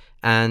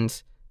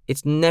 And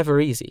it's never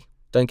easy.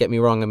 Don't get me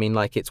wrong. I mean,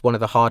 like, it's one of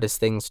the hardest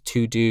things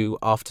to do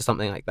after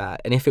something like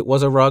that. And if it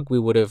was a rug, we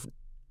would have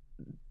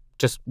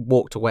just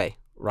walked away,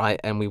 right?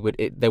 And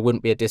there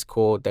wouldn't be a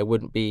Discord, there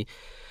wouldn't be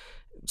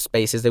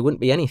spaces, there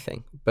wouldn't be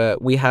anything.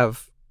 But we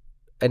have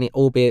an,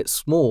 albeit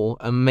small,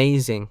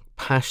 amazing,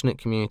 passionate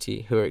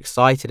community who are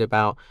excited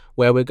about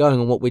where we're going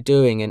and what we're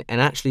doing, and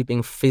actually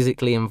being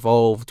physically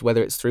involved,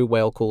 whether it's through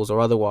whale calls or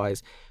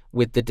otherwise,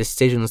 with the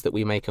decisions that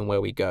we make and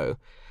where we go.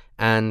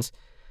 And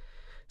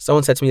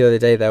someone said to me the other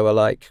day, they were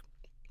like,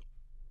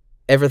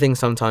 everything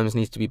sometimes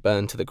needs to be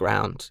burned to the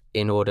ground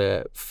in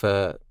order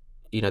for,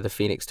 the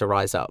phoenix to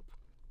rise up.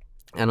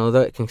 And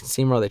although it can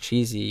seem rather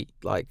cheesy,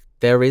 like,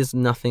 there is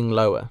nothing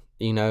lower,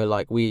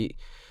 like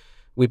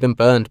we've been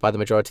burned by the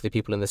majority of the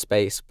people in the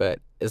space, but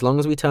as long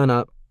as we turn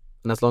up,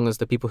 and as long as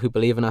the people who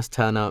believe in us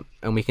turn up,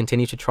 and we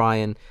continue to try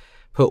and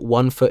put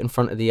one foot in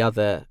front of the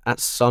other, at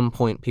some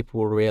point people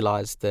will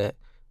realize that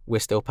we're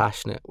still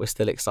passionate, we're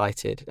still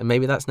excited, and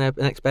maybe that's the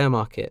next bear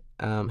market.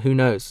 Who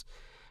knows?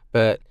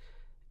 But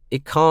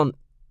it can't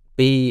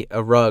be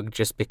a rug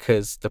just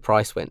because the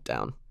price went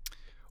down.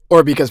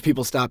 Or because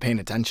people stopped paying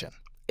attention.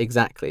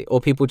 Exactly. Or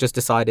people just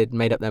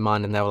made up their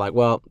mind, and they were like,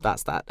 well,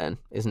 that's that then,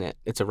 isn't it?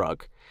 It's a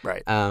rug.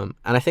 Right. And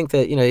I think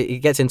that, it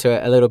gets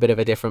into a little bit of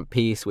a different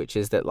piece, which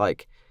is that,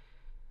 like,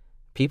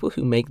 people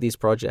who make these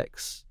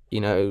projects,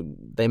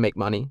 they make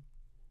money.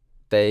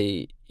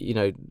 They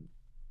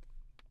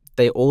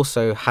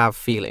also have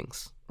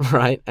feelings,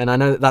 right? And I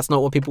know that that's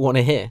not what people want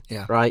to hear,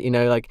 yeah. Right?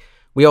 Like,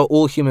 we are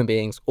all human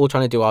beings, all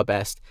trying to do our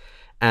best.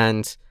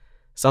 And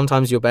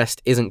sometimes your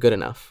best isn't good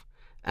enough.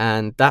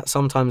 And that's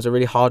sometimes a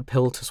really hard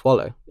pill to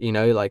swallow.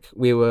 Like,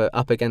 we were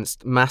up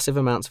against massive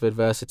amounts of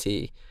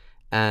adversity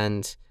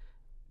and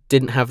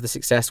didn't have the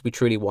success we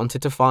truly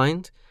wanted to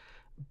find,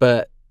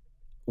 but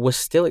we're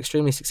still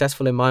extremely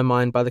successful in my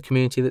mind by the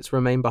community that's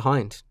remained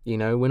behind.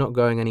 We're not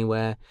going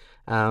anywhere.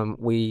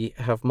 We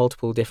have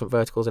multiple different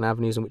verticals and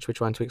avenues in which we're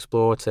trying to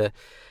explore to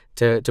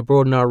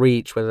broaden our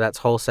reach, whether that's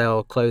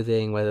wholesale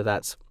clothing, whether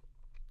that's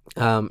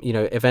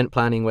event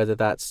planning, whether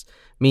that's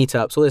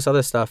meetups, all this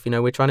other stuff.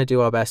 We're trying to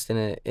do our best in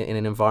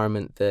an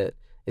environment that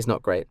is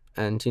not great.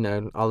 And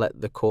I'll let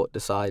the court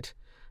decide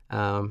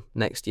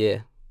next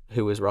year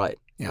who was right.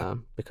 Yeah.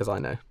 Because I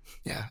know.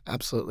 Yeah,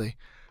 absolutely.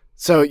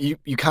 So you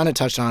kind of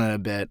touched on it a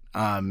bit.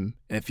 And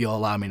if you'll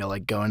allow me to,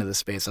 like, go into the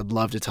space, I'd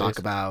love to talk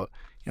about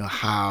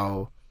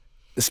how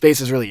the space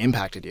has really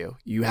impacted you.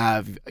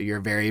 You're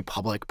a very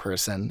public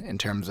person in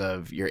terms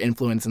of your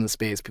influence in the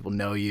space. People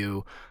know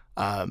you.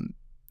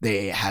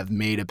 They have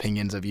made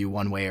opinions of you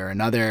one way or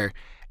another.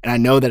 And I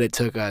know that it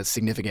took a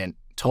significant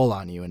toll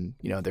on you. And,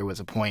 there was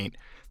a point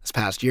this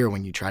past year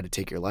when you tried to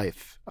take your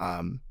life.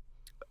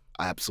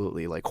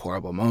 Absolutely, like,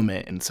 horrible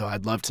moment. And so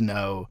I'd love to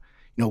know,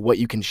 what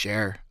you can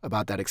share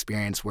about that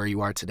experience, where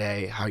you are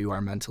today, how you are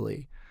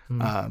mentally.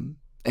 And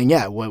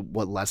yeah,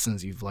 what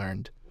lessons you've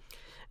learned.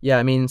 Yeah,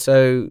 I mean,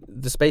 so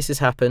the spaces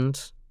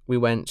happened. We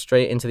went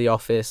straight into the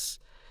office.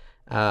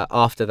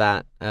 After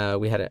that,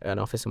 we had an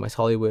office in West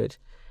Hollywood,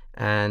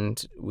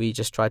 and we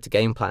just tried to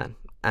game plan.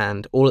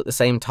 And all at the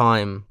same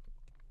time,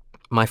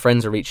 my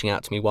friends are reaching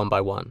out to me one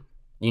by one.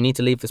 You need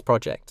to leave this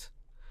project.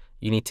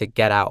 You need to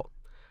get out.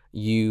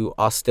 You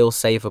are still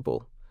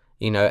savable.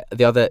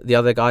 The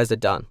other guys are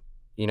done.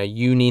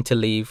 you need to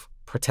leave,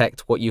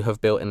 protect what you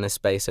have built in this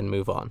space and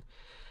move on.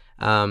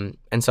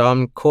 And so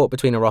I'm caught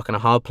between a rock and a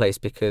hard place,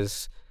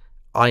 because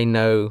I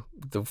know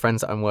the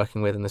friends that I'm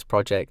working with in this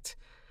project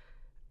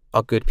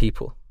are good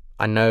people.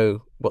 I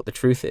know what the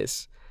truth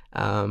is.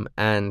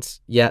 And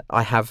yet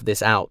I have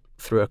this out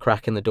through a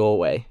crack in the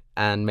doorway.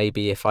 And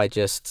maybe if I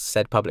just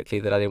said publicly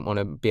that I didn't want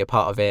to be a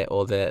part of it,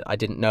 or that I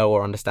didn't know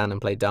or understand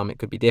and play dumb, it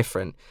could be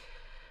different.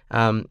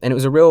 And it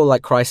was a real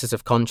crisis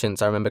of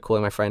conscience. I remember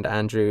calling my friend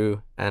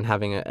Andrew and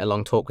having a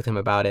long talk with him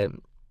about it,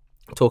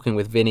 talking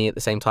with Vinny at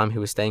the same time, who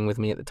was staying with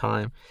me at the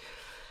time.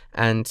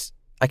 And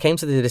I came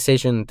to the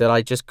decision that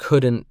I just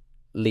couldn't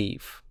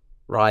leave,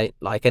 right?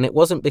 And it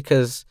wasn't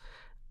because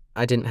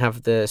I didn't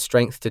have the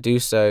strength to do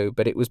so,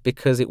 but it was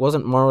because it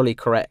wasn't morally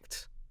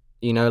correct.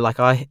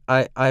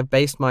 I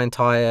based my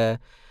entire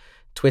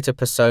Twitter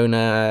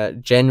persona,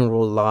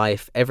 general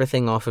life,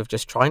 everything off of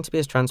just trying to be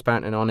as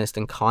transparent and honest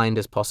and kind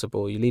as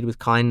possible. You lead with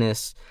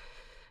kindness,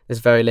 there's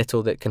very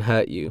little that can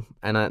hurt you.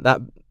 And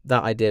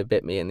that idea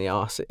bit me in the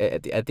arse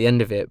at the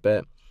end of it.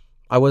 But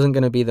I wasn't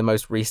going to be the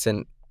most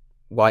recent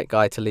white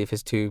guy to leave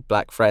his two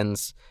black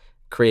friends,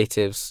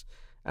 creatives,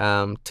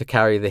 to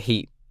carry the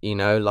heat.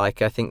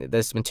 I think that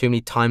there's been too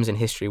many times in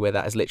history where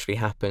that has literally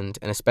happened,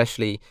 and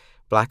especially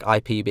black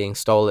IP being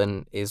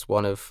stolen is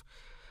one of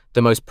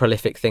the most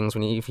prolific things.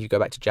 If you go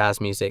back to jazz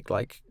music,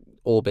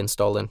 all been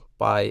stolen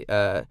by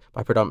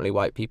predominantly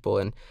white people.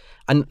 And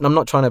I'm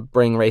not trying to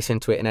bring race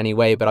into it in any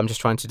way, but I'm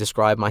just trying to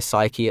describe my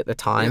psyche at the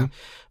time,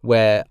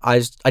 where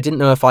I didn't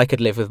know if I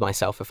could live with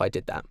myself if I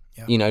did that.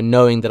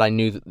 Knowing that I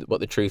knew what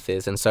the truth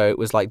is. And so it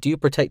was do you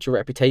protect your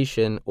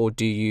reputation, or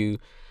do you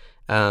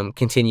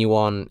continue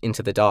on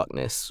into the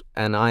darkness?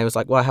 And I was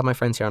well, I have my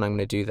friends here and I'm going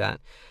to do that.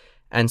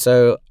 And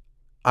so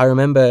I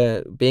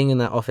remember being in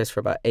that office for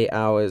about 8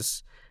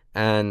 hours,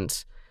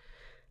 and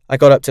I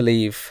got up to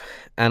leave,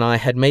 and I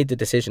had made the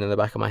decision in the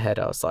back of my head.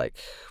 I was like,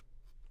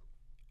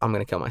 I'm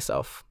going to kill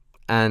myself.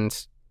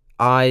 And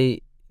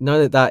I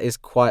know that is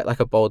quite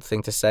a bold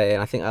thing to say.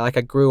 And I think I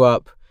grew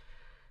up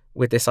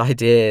with this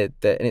idea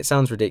that, and it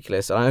sounds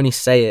ridiculous, and I only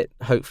say it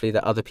hopefully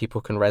that other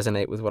people can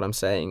resonate with what I'm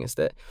saying, is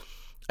that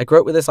I grew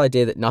up with this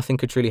idea that nothing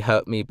could truly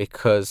hurt me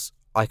because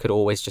I could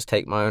always just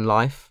take my own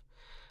life.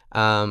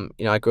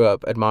 I grew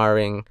up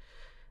admiring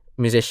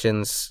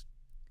musicians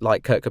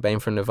like Kurt Cobain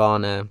from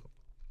Nirvana,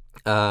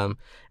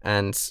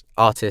 and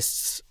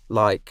artists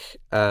like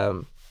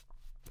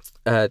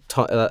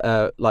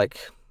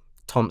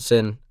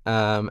Thompson,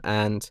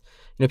 and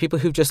people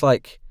who've just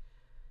Hunter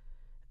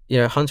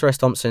S.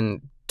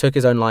 Thompson took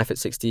his own life at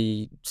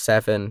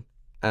 67,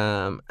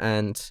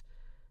 and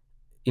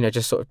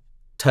just sort of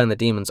turn the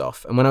demons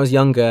off. And when I was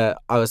younger,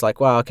 I was like,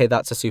 wow, okay,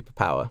 that's a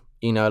superpower.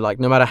 No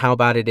matter how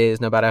bad it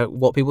is, no matter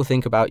what people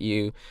think about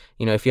you,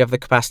 if you have the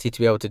capacity to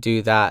be able to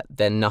do that,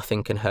 then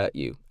nothing can hurt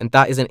you. And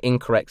that is an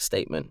incorrect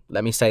statement.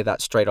 Let me say that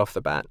straight off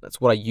the bat.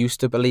 That's what I used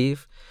to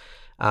believe.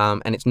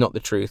 And it's not the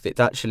truth. It's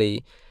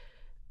actually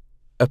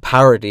a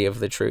parody of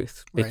the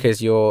truth,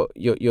 because you're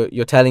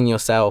telling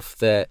yourself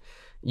that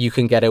you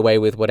can get away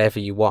with whatever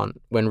you want,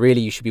 when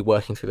really you should be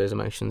working through those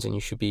emotions, and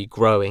you should be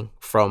growing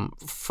from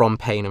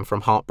pain and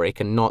from heartbreak,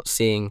 and not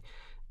seeing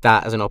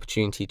that as an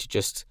opportunity to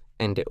just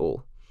end it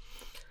all.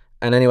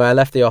 And anyway, I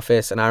left the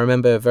office, and I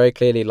remember very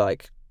clearly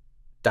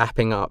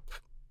dapping up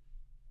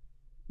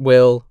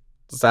Will,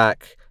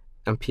 Zach,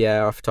 and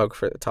Pierre, our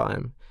photographer at the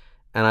time.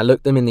 And I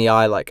looked them in the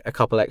eye a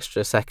couple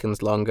extra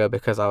seconds longer,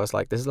 because I was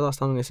this is the last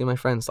time I'm going to see my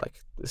friends.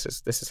 This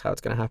is how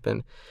it's going to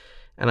happen.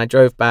 And I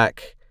drove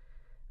back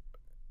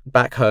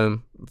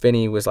home.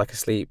 Vinny was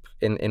asleep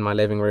in my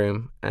living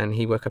room, and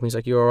he woke up and he's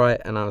like, "You all right?"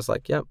 And I was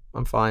like, "Yep,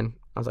 I'm fine."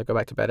 I was like, "Go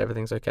back to bed,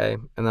 everything's okay."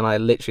 And then I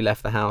literally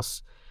left the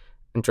house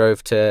and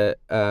drove to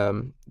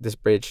this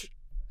bridge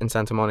in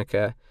Santa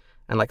Monica,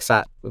 and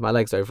sat with my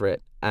legs over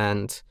it.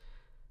 And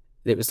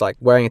it was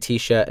wearing a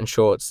t-shirt and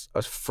shorts. I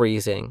was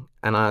freezing,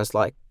 and I was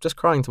just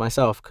crying to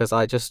myself, because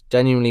I just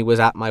genuinely was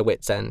at my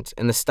wit's end.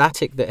 And the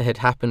static that had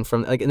happened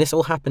from and this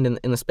all happened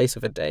in the space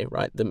of a day,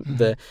 right?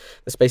 The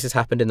spaces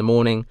happened in the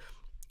morning.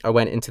 I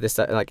went into this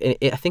I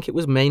think it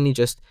was mainly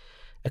just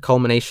a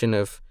culmination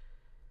of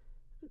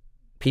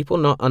people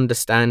not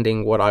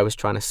understanding what I was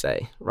trying to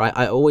say, right?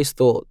 I always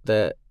thought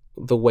that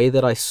the way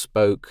that I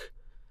spoke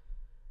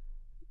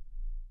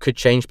could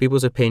change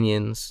people's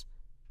opinions,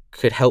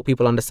 could help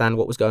people understand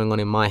what was going on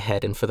in my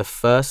head. And for the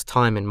first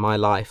time in my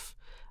life,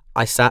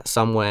 I sat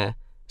somewhere,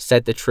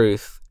 said the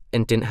truth,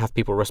 and didn't have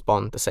people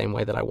respond the same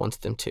way that I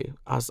wanted them to.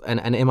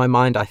 And in my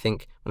mind, I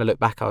think when I look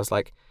back, I was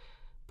like,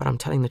 but I'm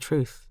telling the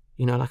truth.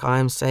 I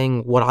am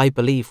saying what I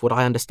believe, what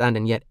I understand,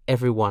 and yet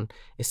everyone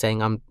is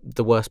saying I'm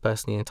the worst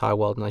person in the entire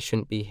world and I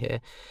shouldn't be here.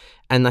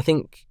 And I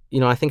think,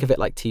 I think of it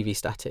like TV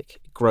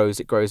static. It grows,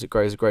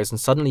 and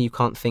suddenly you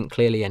can't think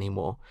clearly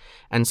anymore.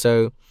 And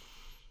so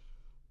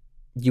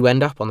you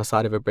end up on the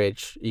side of a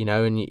bridge,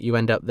 and you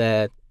end up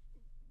there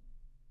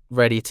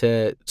ready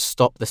to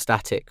stop the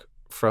static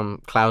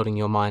from clouding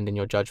your mind and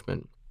your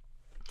judgment.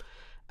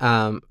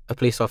 A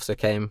police officer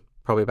came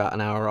probably about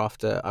an hour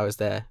after I was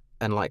there,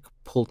 and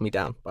pulled me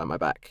down by my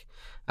back.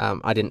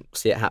 I didn't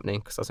see it happening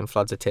because I was in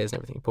floods of tears and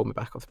everything. He pulled me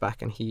back off the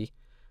back and he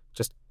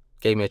just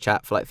gave me a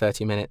chat for like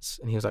 30 minutes.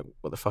 And he was like,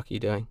 "What the fuck are you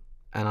doing?"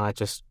 And I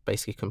just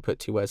basically couldn't put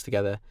two words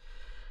together.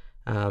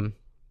 And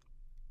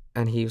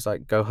he was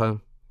like, "Go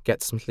home,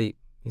 get some sleep."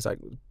 He's like,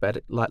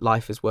 "Better, like,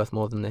 life is worth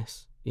more than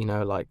this. You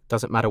know, like,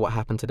 doesn't matter what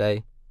happened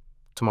today.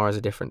 Tomorrow's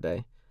a different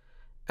day."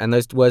 And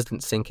those words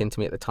didn't sink into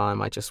me at the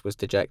time. I just was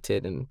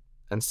dejected and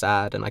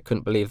sad, and I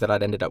couldn't believe that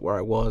I'd ended up where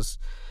I was.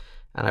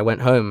 And I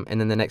went home, and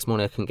then the next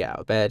morning I couldn't get out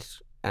of bed.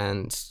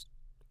 And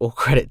all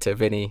credit to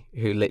Vinny,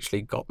 who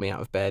literally got me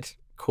out of bed,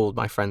 called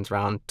my friends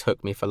round,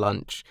 took me for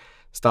lunch,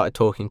 started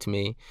talking to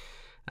me,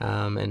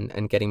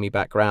 and getting me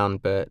back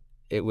round. But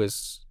it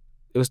was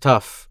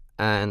tough,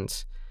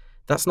 and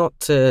that's not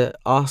to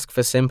ask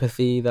for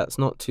sympathy. That's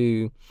not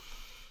to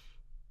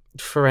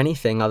for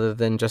anything other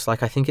than just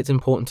like, I think it's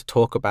important to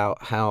talk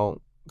about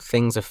how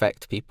things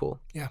affect people.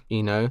 Yeah.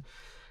 You know,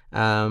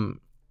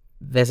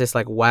 there's this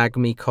like wag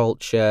me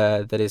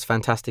culture that is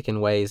fantastic in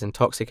ways and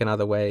toxic in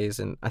other ways,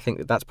 and I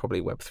think that's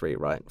probably Web3,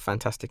 right?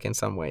 Fantastic in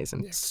some ways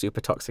and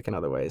super toxic in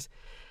other ways.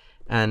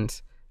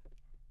 And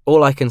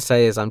all I can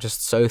say is I'm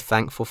just so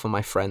thankful for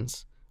my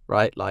friends,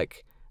 right?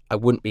 Like, I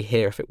wouldn't be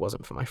here if it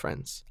wasn't for my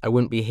friends. I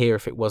wouldn't be here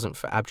if it wasn't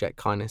for abject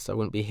kindness. I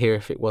wouldn't be here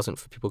if it wasn't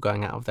for people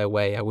going out of their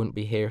way. I wouldn't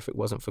be here if it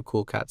wasn't for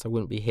cool cats. I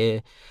wouldn't be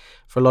here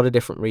for a lot of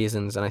different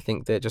reasons. And I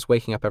think that just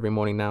waking up every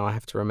morning now, I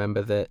have to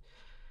remember that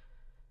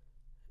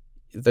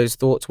those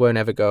thoughts won't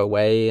ever go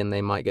away, and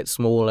they might get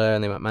smaller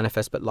and they might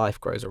manifest, but life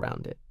grows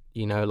around it.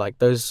 You know, like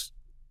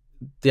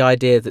the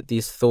idea that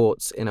these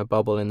thoughts in a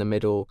bubble in the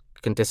middle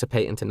can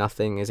dissipate into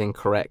nothing is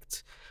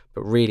incorrect.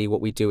 But really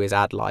what we do is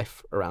add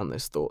life around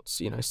those thoughts,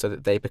 you know, so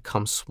that they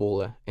become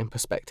smaller in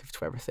perspective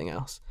to everything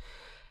else.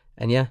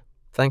 And yeah,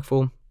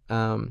 thankful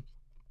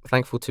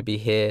to be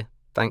here,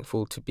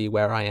 thankful to be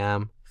where I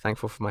am,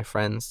 thankful for my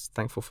friends,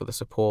 thankful for the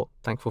support,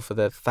 thankful for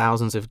the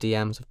thousands of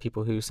DMs of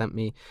people who sent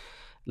me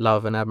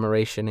love and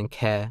admiration and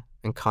care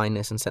and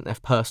kindness and sent their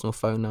personal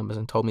phone numbers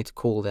and told me to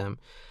call them.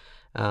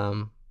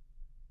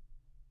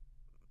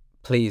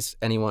 Please,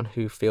 anyone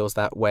who feels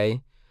that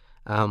way,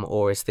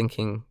 or is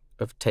thinking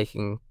of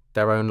taking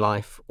their own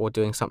life or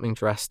doing something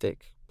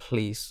drastic,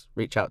 please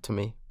reach out to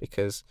me,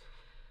 because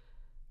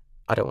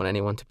I don't want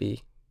anyone to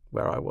be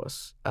where I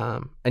was.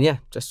 And yeah,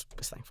 just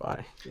thankful.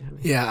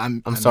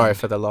 I'm sorry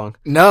for the long.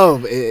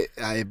 No,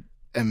 I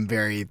am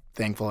very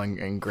thankful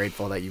and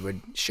grateful that you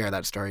would share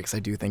that story, because I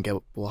do think it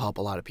will help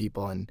a lot of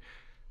people. And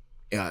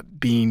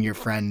being your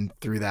friend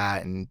through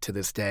that and to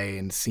this day,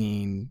 and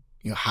seeing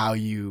how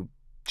you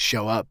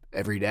show up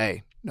every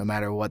day, no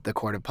matter what the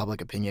court of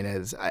public opinion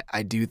is,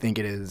 I do think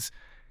it is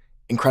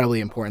incredibly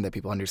important that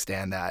people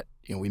understand that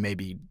we may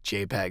be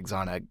JPEGs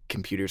on a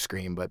computer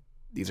screen, but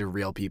these are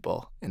real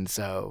people. And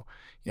so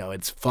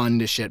it's fun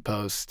to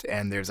shitpost,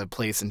 and there's a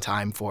place and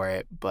time for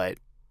it, but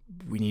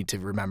we need to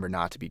remember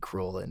not to be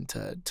cruel, and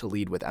to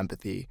lead with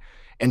empathy,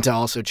 and to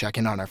also check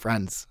in on our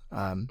friends,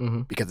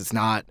 because it's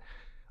not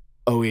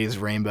always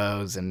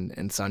rainbows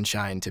and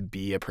sunshine to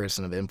be a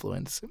person of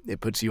influence. It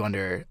puts you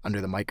under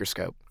the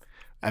microscope.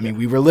 I mean,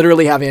 we were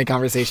literally having a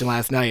conversation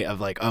last night of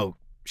like, oh,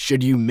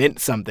 should you mint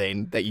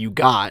something that you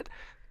got?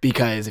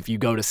 Because if you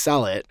go to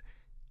sell it,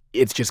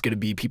 it's just going to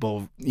be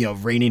people,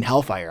 raining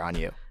hellfire on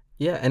you.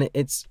 Yeah, and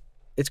it's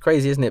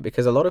crazy, isn't it?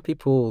 Because a lot of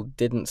people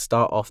didn't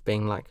start off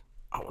being like,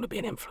 I want to be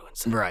an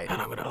influencer. Right.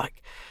 And I'm going to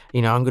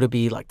I'm going to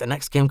be like the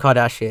next Kim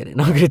Kardashian,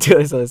 and I'm going to do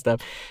this other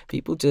stuff.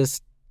 People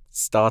just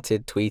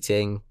started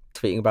tweeting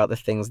about the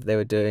things that they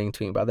were doing,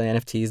 tweeting about the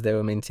NFTs they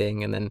were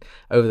minting, and then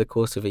over the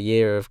course of a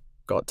year have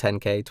got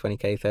 10K,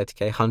 20K,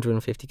 30K,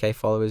 150K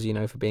followers,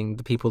 for being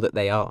the people that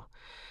they are.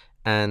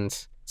 And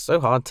it's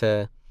so hard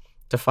to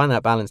find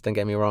that balance, don't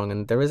get me wrong,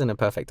 and there isn't a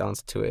perfect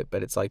answer to it,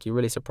 but it's like, you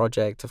release a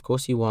project, of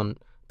course you want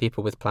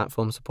people with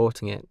platforms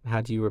supporting it.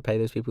 How do you repay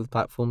those people with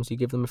platforms? You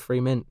give them a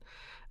free mint.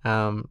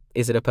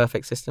 Is it a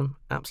perfect system?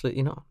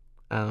 Absolutely not.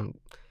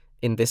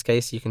 In this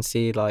case, you can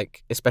see,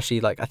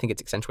 especially I think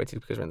it's accentuated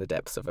because we're in the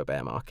depths of a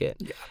bear market.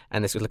 Yeah.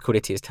 And this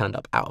liquidity has turned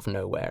up out of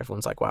nowhere.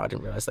 Everyone's like, wow, I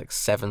didn't realize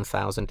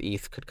 7,000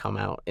 ETH could come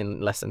out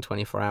in less than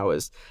 24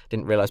 hours.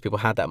 Didn't realize people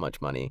had that much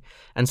money.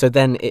 And so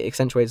then it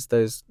accentuates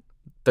those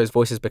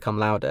voices become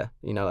louder,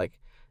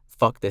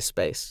 fuck this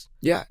space.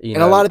 Yeah.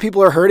 A lot of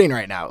people are hurting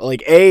right now.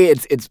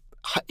 It's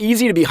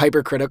easy to be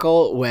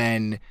hypercritical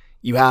when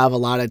you have a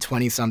lot of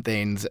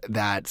 20-somethings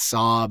that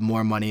saw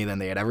more money than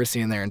they had ever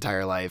seen in their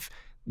entire life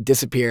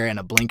disappear in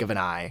a blink of an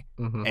eye,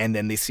 and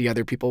then they see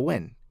other people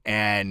win.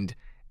 And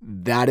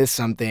that is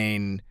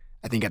something,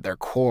 I think, at their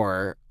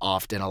core,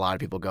 often a lot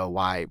of people go,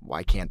 why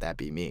can't that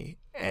be me?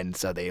 And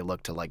so they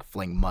look to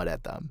fling mud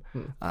at them.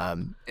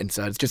 And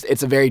so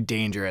it's a very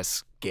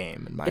dangerous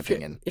game, in my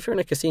opinion. If you're in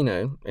a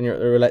casino and you're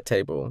at the roulette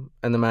table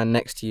and the man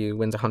next to you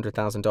wins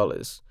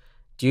 $100,000,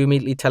 do you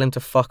immediately tell him to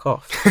fuck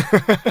off? Do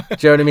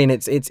you know what I mean?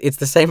 It's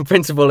the same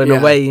principle in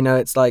a way, you know.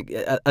 It's like,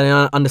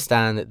 I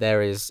understand that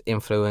there is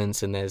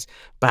influence and there's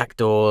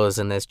backdoors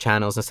and there's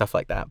channels and stuff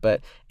like that,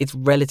 but it's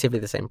relatively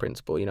the same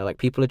principle, you know. Like,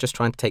 people are just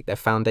trying to take their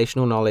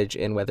foundational knowledge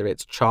in, whether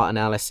it's chart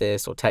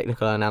analysis or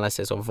technical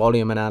analysis or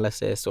volume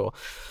analysis or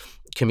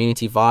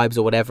community vibes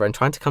or whatever, and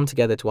trying to come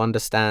together to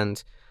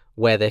understand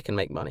where they can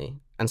make money.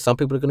 And some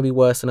people are going to be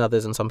worse than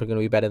others and some people are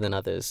going to be better than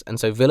others. And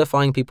so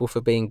vilifying people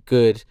for being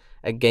good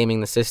at gaming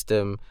the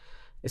system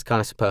is kind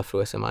of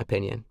superfluous, in my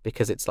opinion,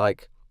 because it's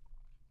like,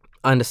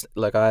 I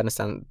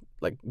understand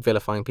like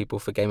vilifying people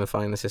for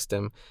gamifying the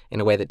system in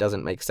a way that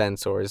doesn't make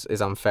sense or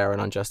is unfair and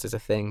unjust is a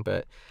thing.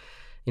 But,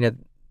 you know,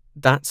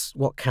 that's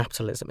what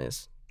capitalism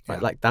is, right?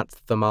 Yeah. Like,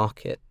 that's the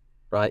market,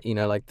 right? You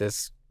know, like,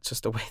 there's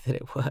just a way that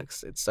it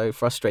works. It's so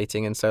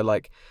frustrating. And so,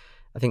 like,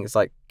 I think it's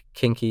like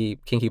kinky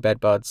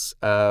bedbuds,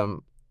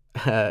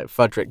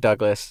 Frederick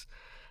Douglass.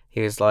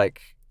 He was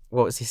like,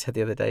 what was he said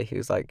the other day? He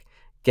was like,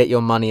 get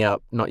your money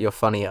up, not your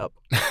funny up.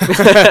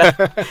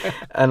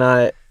 and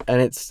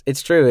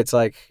it's true. It's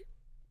like,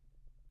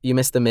 you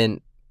miss the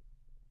mint,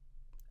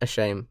 a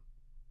shame.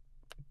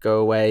 Go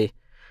away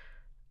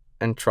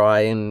and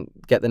try and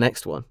get the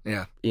next one.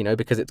 Yeah. You know,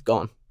 because it's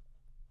gone.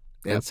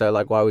 Yep. And so,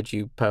 like, why would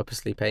you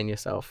purposely pain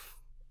yourself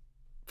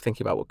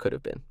thinking about what could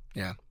have been?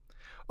 Yeah.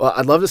 Well,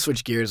 I'd love to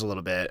switch gears a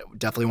little bit.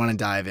 Definitely want to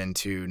dive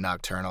into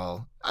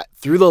Nocturnal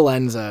through the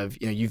lens of,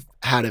 you know, you've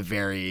had a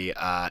very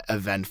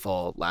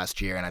eventful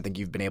last year, and I think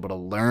you've been able to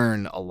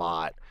learn a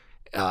lot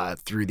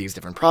through these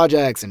different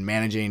projects and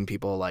managing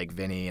people like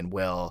Vinny and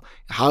Will.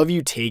 How have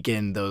you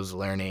taken those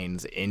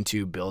learnings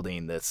into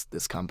building this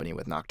company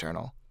with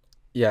Nocturnal?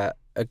 Yeah,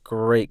 a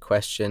great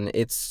question.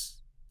 It's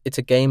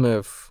a game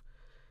of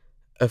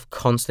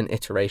constant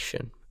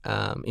iteration.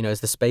 You know,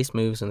 as the space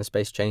moves and the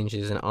space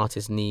changes and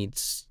artist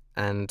needs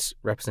and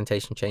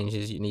representation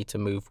changes, you need to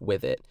move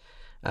with it.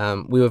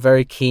 We were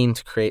very keen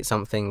to create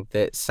something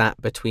that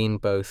sat between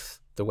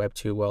both the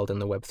Web2 world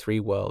and the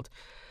Web3 world.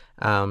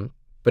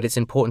 But it's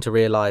important to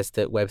realize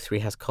that Web3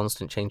 has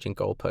constant changing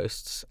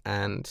goalposts,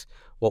 and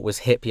what was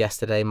hip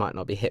yesterday might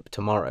not be hip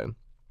tomorrow.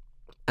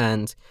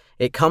 And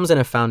it comes in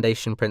a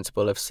foundation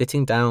principle of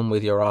sitting down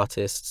with your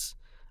artists,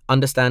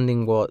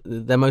 understanding what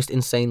their most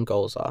insane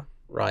goals are,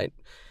 right?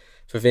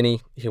 For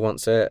Vinny, he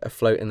wants a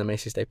float in the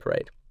Macy's Day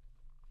Parade.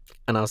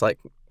 And I was like,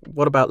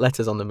 what about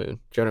letters on the moon?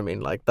 Do you know what I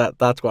mean? Like,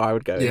 that's where I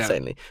would go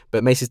insanely.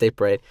 But Macy's Day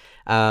Parade.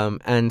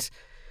 And,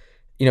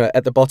 you know,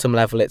 at the bottom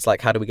level, it's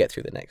like, how do we get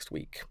through the next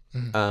week?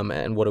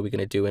 And what are we going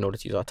to do in order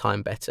to use our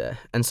time better?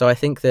 And so I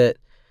think that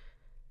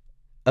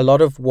a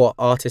lot of what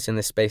artists in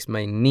this space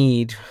may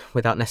need,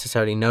 without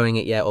necessarily knowing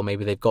it yet, or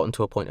maybe they've gotten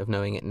to a point of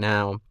knowing it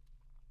now,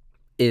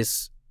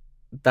 is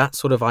that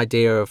sort of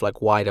idea of,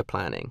 like, wider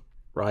planning,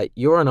 right?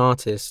 You're an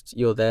artist,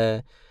 you're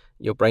there,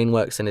 your brain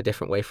works in a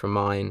different way from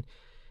mine.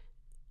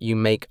 You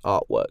make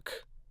artwork.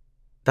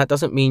 That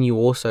doesn't mean you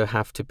also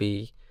have to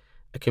be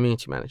a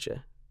community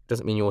manager.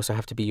 Doesn't mean you also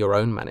have to be your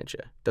own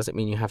manager. Doesn't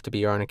mean you have to be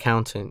your own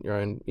accountant, your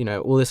own, you know,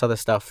 all this other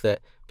stuff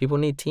that people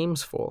need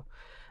teams for.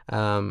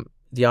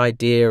 The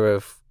idea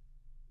of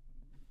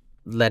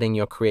letting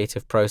your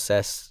creative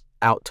process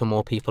out to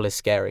more people is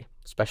scary,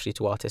 especially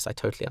to artists. I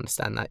totally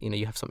understand that. You know,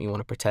 you have something you want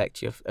to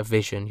protect, you have a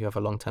vision, you have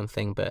a long-term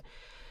thing. But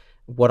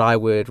what I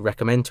would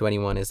recommend to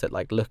anyone is that,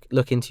 like,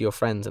 look into your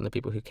friends and the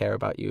people who care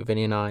about you.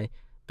 Vinny and I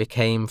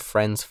became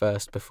friends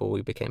first before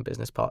we became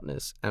business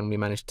partners, and we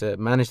managed to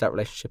manage that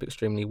relationship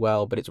extremely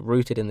well, but it's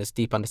rooted in this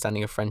deep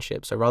understanding of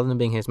friendship. So rather than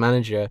being his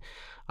manager,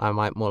 I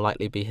might more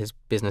likely be his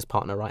business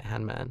partner,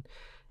 right-hand man.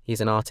 He's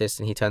an artist,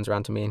 and he turns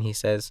around to me and he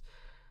says,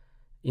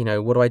 you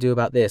know, what do I do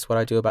about this? What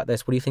do I do about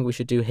this? What do you think we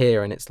should do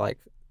here? And it's like,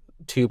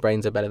 two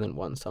brains are better than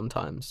one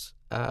sometimes.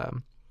 Yeah,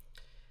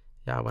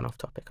 I went off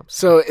topic.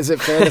 So is it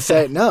fair to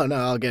say, no,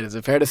 I'll get it. Is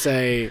it fair to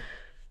say,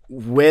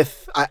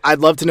 I'd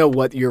love to know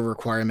what your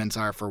requirements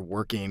are for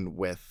working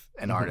with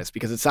an artist,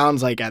 because it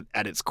sounds like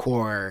at its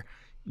core,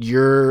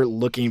 you're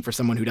looking for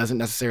someone who doesn't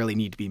necessarily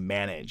need to be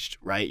managed,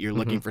 right? You're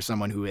looking for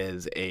someone who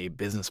is a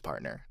business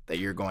partner that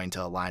you're going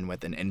to align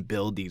with and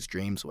build these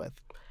dreams with.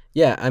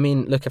 Yeah, I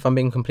mean, look, if I'm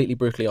being completely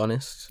brutally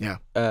honest,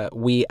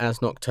 we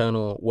as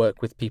Nocturnal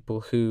work with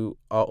people who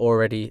are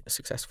already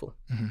successful,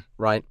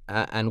 right?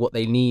 And what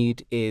they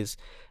need is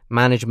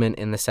management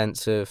in the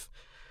sense of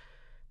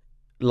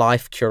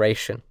life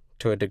curation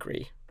to a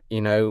degree.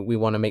 You know, we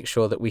want to make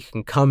sure that we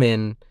can come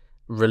in,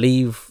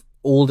 relieve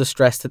all the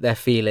stress that they're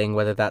feeling,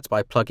 whether that's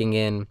by plugging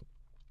in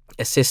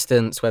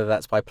assistants, whether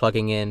that's by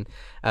plugging in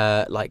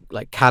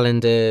like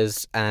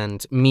calendars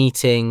and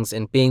meetings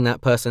and being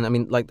that person. I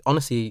mean, like,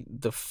 honestly,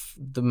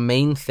 the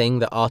main thing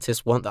that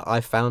artists want, that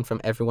I've found from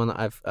everyone that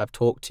I've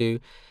talked to,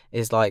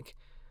 is like,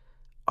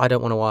 I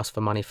don't want to ask for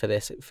money for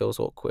this. It feels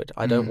awkward.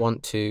 I don't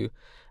want to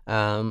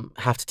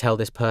have to tell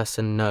this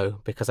person no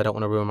because I don't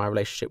want to ruin my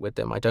relationship with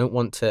them. I don't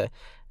want to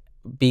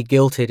be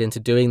guilted into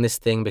doing this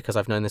thing because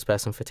I've known this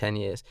person for 10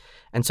 years.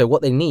 And so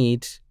what they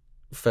need,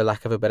 for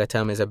lack of a better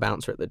term, is a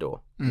bouncer at the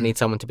door. Need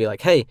someone to be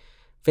like, hey,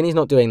 Vinny's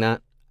not doing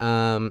that.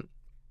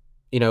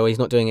 he's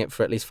not doing it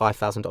for at least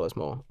 $5,000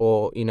 more,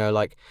 or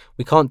like,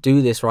 we can't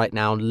do this right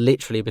now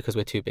literally because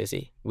we're too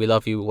busy. We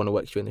love you, we want to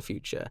work with you in the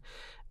future.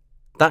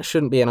 That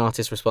shouldn't be an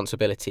artist's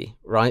responsibility,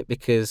 right?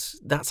 Because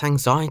that's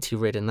anxiety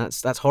ridden.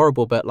 That's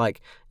horrible. But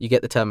like, you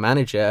get the term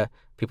manager,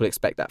 people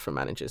expect that from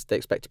managers. They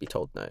expect to be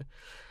told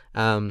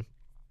no.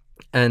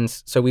 And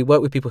so we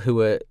work with people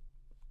who are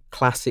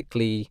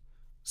classically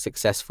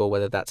successful,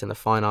 whether that's in the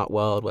fine art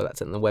world, whether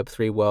that's in the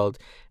Web3 world,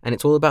 and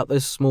it's all about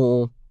those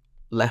small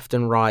left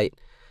and right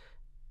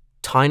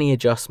tiny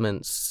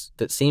adjustments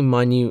that seem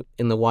minute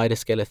in the wider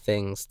scale of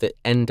things that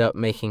end up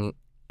making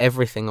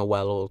everything a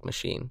well-oiled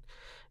machine.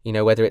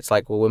 Whether it's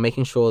like, well, we're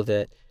making sure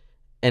that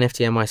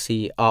NFT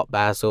NYC, Art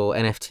Basel,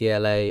 NFT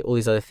LA, all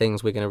these other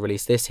things, we're going to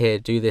release this here,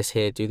 do this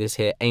here,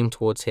 aim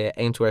towards here,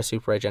 aim to our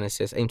Super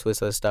Genesis, aim to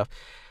this other stuff.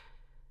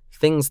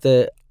 Things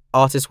that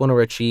artists want to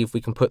achieve, we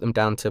can put them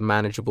down to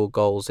manageable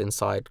goals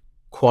inside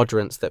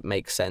quadrants that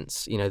make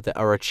sense, that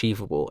are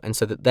achievable. And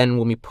so that then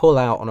when we pull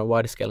out on a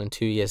wider scale in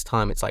 2 years'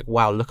 time, it's like,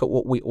 wow, look at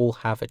what we all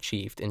have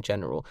achieved in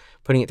general.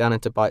 Putting it down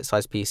into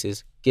bite-sized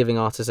pieces, giving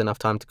artists enough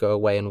time to go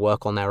away and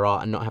work on their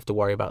art and not have to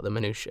worry about the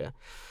minutiae.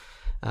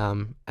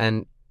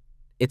 And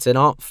it's an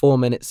art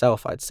form in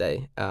itself, I'd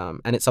say.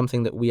 And it's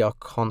something that we are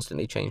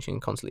constantly changing,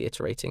 constantly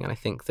iterating. And I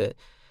think that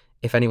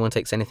if anyone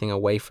takes anything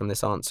away from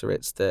this answer,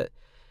 it's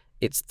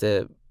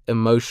the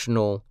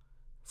emotional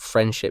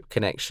friendship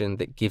connection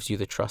that gives you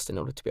the trust in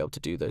order to be able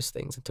to do those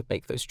things and to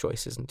make those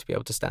choices and to be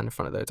able to stand in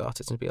front of those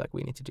artists and be like,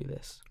 we need to do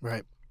this.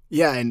 Right.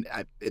 Yeah, and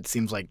it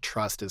seems like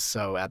trust is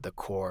so at the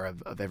core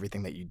of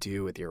everything that you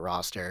do with your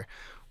roster.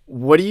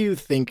 What do you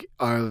think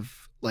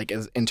of, like,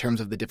 as in terms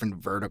of the different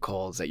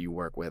verticals that you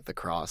work with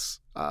across,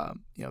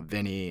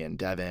 Vinny and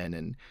Devin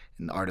and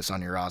the artists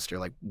on your roster?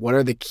 Like, what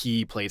are the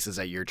key places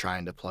that you're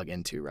trying to plug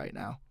into right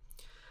now?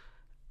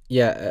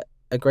 Yeah,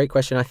 a great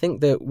question. I think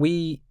that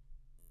we're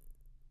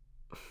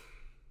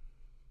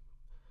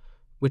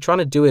trying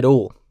to do it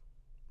all,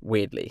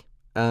 weirdly.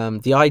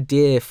 The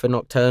idea for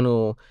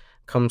Nocturnal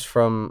comes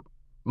from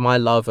my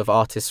love of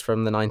artists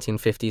from the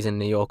 1950s in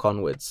New York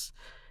onwards.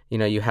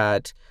 You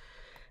had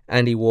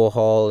Andy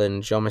Warhol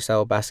and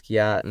Jean-Michel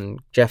Basquiat and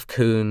Jeff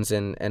Koons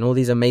and all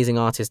these amazing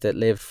artists that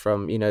lived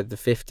from, the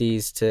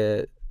 50s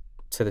to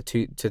the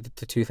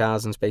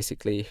 2000s,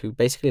 basically, who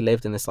basically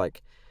lived in this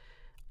like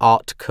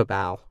art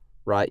cabal,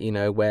 right?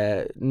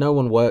 Where no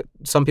one worked.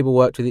 Some people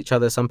worked with each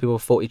other, some people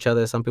fought each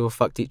other, some people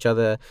fucked each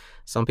other,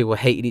 some people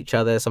hated each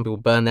other, some people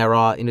burned their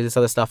art, this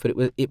other stuff.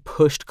 But it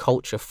pushed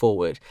culture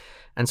forward.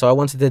 And so I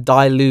wanted to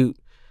dilute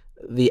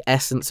the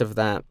essence of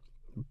that,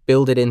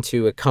 build it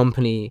into a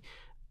company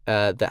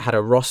that had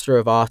a roster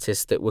of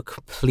artists that were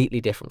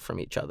completely different from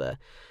each other.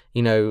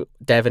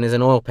 Devin is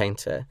an oil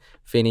painter.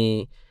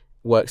 Vinny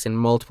works in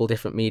multiple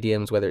different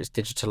mediums, whether it's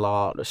digital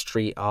art or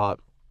street art,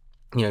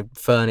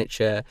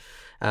 furniture.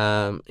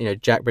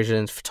 Jack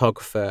Bridgerton's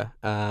photographer.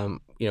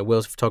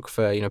 Will's a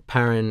photographer.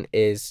 Perrin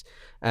is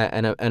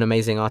an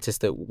amazing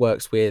artist that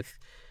works with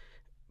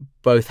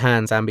both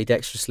hands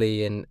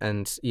ambidextrously and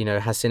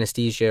has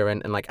synesthesia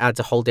and like adds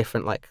a whole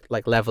different like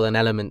level and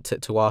element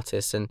to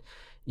artists. And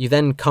you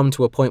then come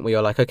to a point where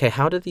you're like, okay,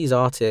 how do these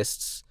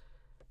artists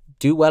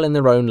do well in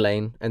their own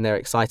lane and their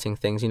exciting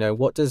things?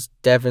 What does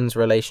Devin's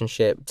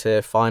relationship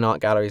to fine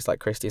art galleries like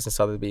Christie's and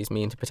Sotheby's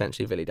mean to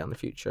potentially Villy down the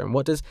future? And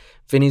what does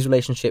Vinny's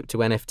relationship to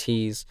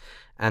NFTs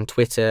and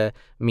Twitter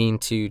mean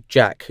to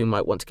Jack, who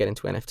might want to get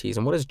into NFTs?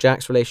 And what does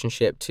Jack's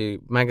relationship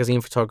to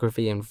magazine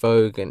photography and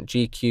Vogue and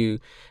GQ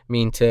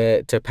mean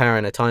to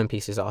Perrin, a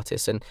timepieces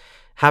artist? And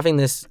having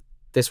this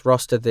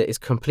roster that is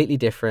completely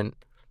different,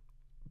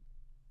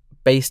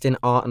 based in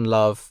art and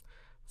love,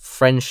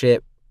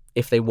 friendship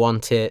if they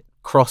want it,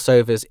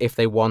 crossovers if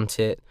they want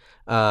it,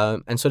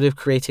 and sort of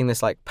creating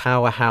this like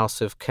powerhouse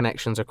of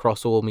connections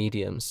across all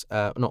mediums,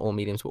 not all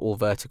mediums, but all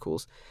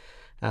verticals.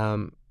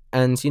 And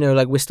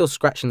we're still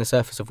scratching the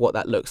surface of what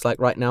that looks like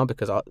right now,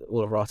 because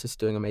all of our artists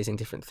are doing amazing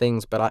different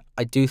things. But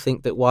I do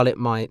think that while it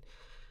might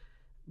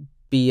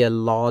be a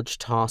large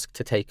task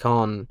to take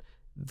on,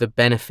 the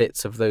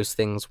benefits of those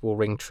things will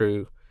ring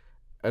true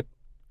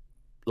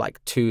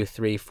like 2,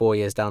 3, 4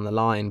 years down the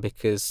line,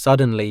 because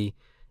suddenly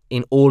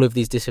in all of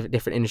these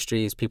different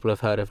industries, people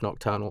have heard of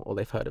Nocturnal or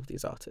they've heard of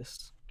these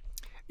artists.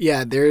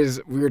 Yeah,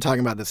 we were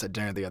talking about this at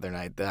dinner the other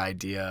night, the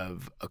idea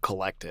of a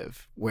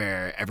collective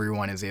where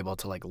everyone is able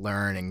to like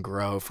learn and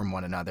grow from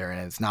one another.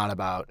 And it's not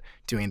about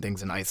doing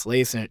things in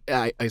isolation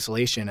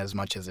as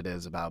much as it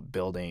is about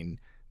building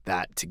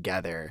that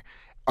together.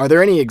 Are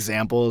there any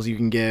examples you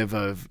can give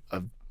of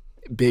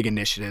big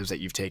initiatives that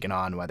you've taken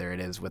on, whether it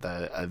is with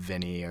a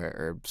Vinny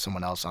or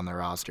someone else on the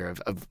roster,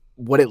 of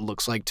what it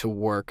looks like to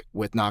work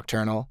with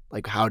Nocturnal?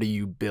 Like, how do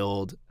you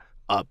build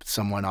up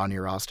someone on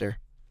your roster?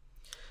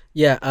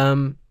 Yeah,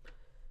 a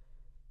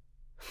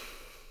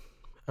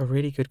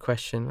really good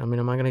question. I mean,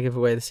 am I going to give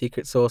away the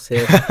secret sauce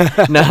here?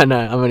 No,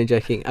 I'm only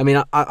joking. I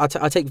mean,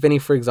 I take Vinny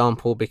for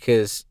example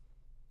because,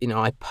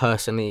 I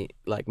personally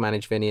like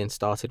manage Vinny and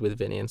started with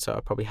Vinny, and so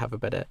I probably have a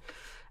better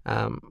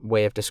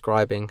way of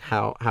describing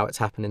how it's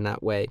happened in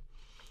that way.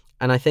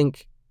 And I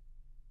think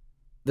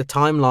the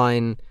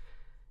timeline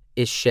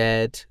is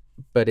shared,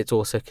 but it's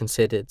also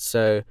considered.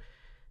 So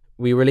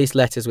we released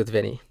letters with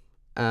Vinny,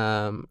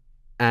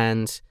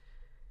 and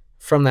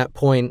from that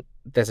point,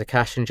 there's a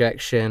cash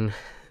injection,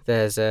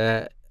 there's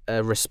a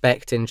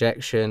respect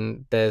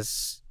injection,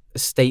 there's a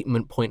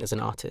statement point as an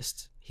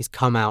artist. He's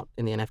come out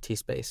in the NFT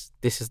space.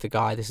 This is the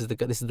guy. This is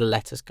the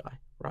letters guy,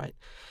 right?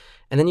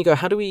 And then you go,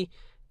 how do we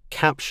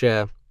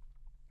capture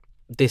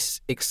this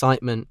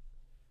excitement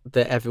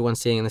that everyone's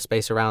seeing in the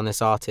space around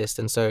this artist?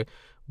 And so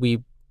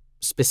we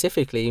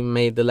specifically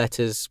made the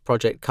letters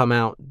project come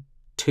out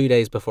 2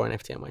 days before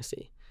NFT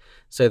NYC.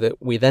 So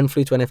that we then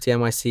flew to NFT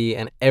NYC,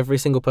 and every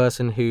single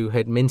person who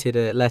had minted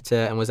a letter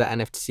and was at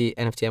NFT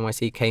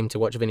NYC came to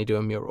watch Vinny do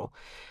a mural.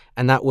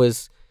 And that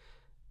was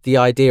the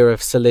idea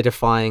of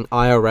solidifying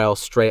IRL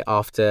straight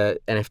after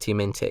NFT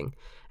minting.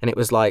 And it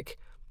was like,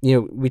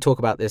 we talk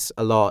about this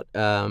a lot.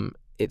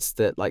 It's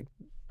that like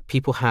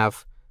people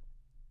have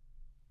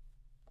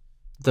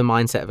the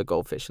mindset of a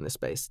goldfish in this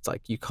space. It's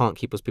like you can't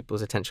keep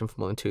people's attention for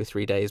more than 2 or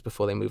 3 days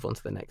before they move on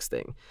to the next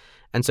thing.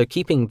 And so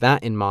keeping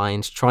that in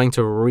mind, trying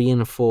to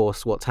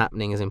reinforce what's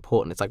happening is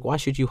important. It's like, why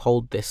should you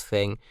hold this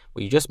thing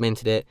where you just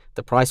minted it,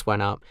 the price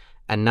went up,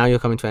 and now you're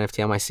coming to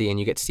NFT NYC and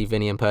you get to see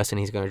Vinny in person.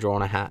 He's going to draw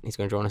on a hat, he's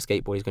going to draw on a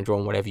skateboard, he's going to draw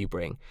on whatever you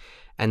bring.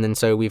 And then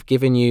so we've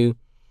given you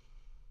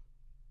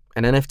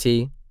an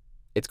NFT.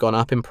 It's gone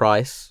up in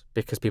price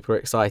because people are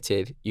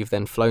excited. You've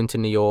then flown to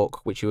New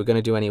York, which you were going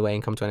to do anyway,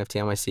 and come to NFT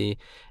NYC,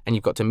 and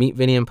you've got to meet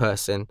Vinny in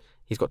person.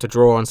 He's got to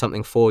draw on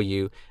something for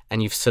you,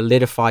 and you've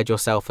solidified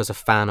yourself as a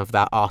fan of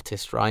that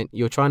artist, right?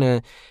 You're trying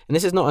to, and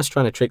this is not us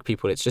trying to trick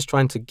people, it's just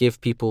trying to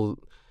give people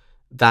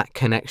that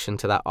connection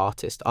to that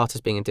artist.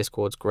 Artist being in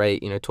Discord's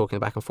great, talking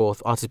back and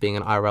forth. Artist being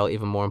in IRL,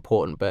 even more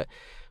important. But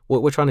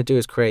what we're trying to do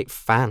is create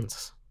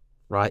fans,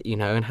 right?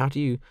 And how do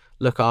you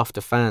look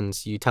after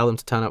fans? You tell them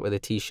to turn up with a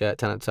t-shirt,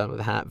 turn up with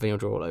a hat, Vinny will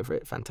draw all over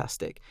it.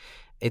 Fantastic.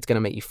 It's going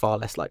to make you far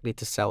less likely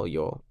to sell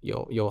your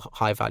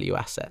high value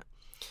asset.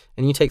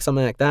 And you take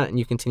something like that and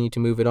you continue to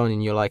move it on,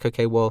 and you're like,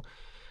 okay, well,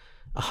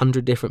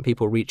 100 different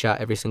people reach out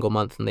every single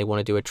month and they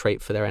want to do a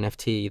trait for their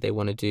NFT. They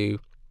want to do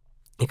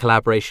a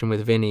collaboration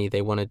with Vinny.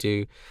 They want to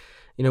do,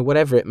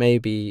 whatever it may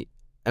be.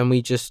 And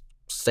we just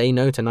say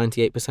no to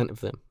 98%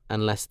 of them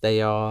unless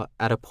they are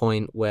at a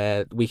point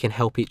where we can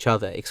help each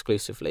other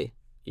exclusively,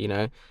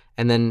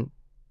 and then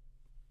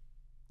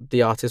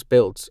the artist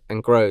builds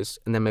and grows,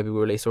 and then maybe we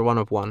release a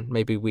one-of-one.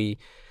 Maybe we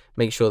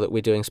make sure that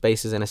we're doing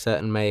spaces in a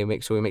certain way,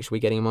 make sure we're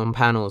getting them on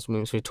panels,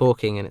 make sure we're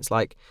talking, and it's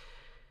like,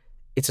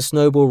 it's a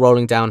snowball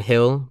rolling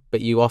downhill,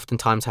 but you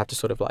oftentimes have to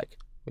sort of like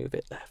move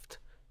it left,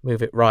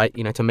 move it right,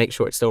 to make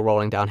sure it's still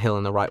rolling downhill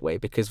in the right way,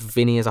 because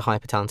Vinny is a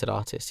hyper-talented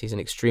artist. He's an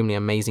extremely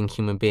amazing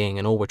human being,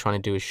 and all we're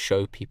trying to do is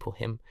show people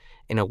him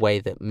in a way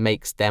that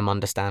makes them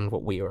understand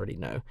what we already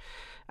know.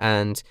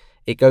 And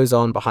it goes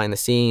on behind the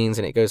scenes,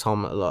 and it goes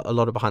on a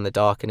lot of behind the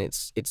dark, and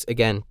it's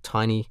again,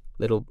 tiny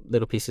little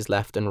pieces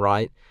left and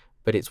right,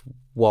 but it's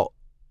what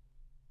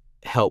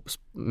helps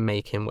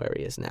make him where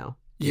he is now.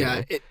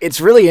 Yeah, it's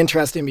really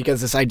interesting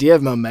because this idea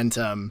of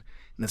momentum,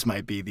 and this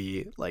might be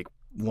the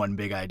one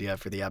big idea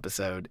for the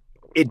episode,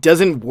 it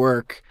doesn't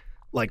work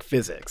like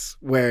physics,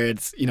 where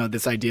it's,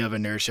 this idea of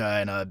inertia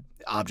and a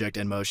object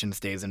in motion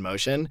stays in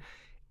motion,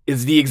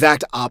 is the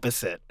exact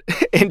opposite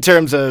in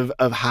terms of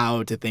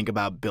how to think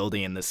about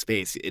building in this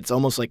space. It's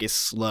almost like a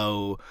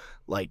slow,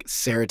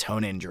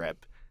 serotonin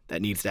drip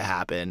that needs to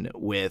happen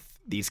with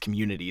these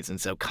communities.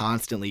 And so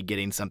constantly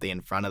getting something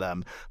in front of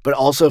them, but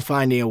also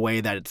finding a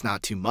way that it's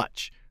not too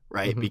much,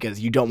 right? Mm-hmm. Because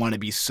you don't want to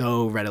be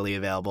so readily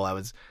available. I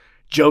was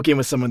joking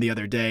with someone the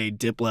other day.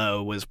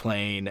 Diplo was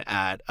playing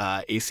at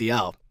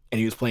ACL, and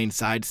he was playing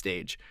side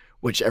stage,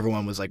 which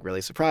everyone was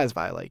really surprised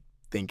by,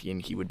 thinking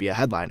he would be a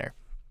headliner.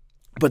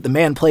 But the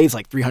man plays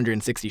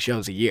 360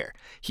 shows a year.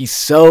 He's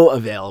so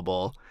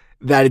available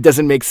that it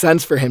doesn't make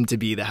sense for him to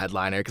be the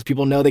headliner because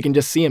people know they can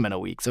just see him in a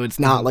week. So it's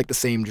not the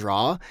same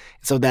draw.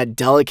 So that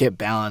delicate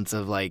balance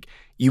of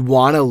you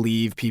want to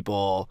leave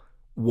people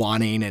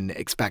wanting and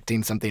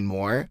expecting something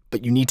more,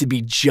 but you need to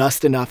be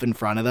just enough in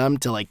front of them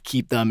to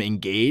keep them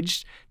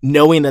engaged,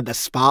 knowing that the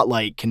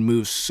spotlight can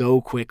move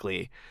so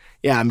quickly.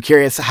 Yeah, I'm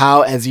curious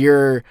how, as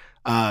you're,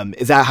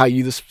 is that how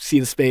you see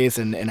the space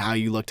and how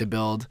you look to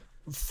build?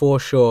 For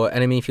sure.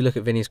 And I mean, if you look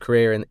at Vinny's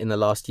career in the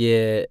last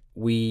year,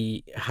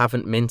 we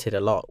haven't minted a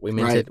lot. We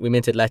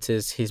minted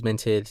letters. He's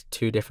minted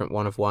 2 different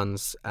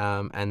one-of-ones.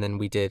 And then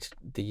we did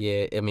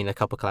a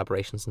couple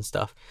collaborations and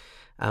stuff.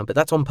 But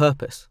that's on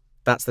purpose.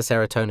 That's the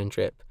serotonin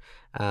drip.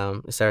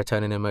 The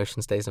serotonin in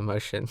motion stays in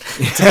motion.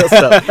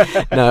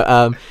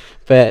 No,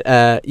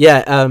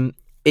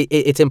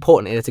 it's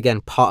important. It's,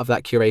 again, part of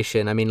that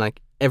curation. I mean,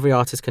 every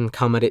artist can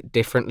come at it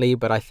differently,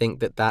 but I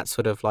think that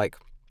sort of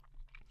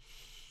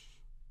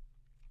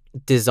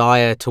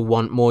desire to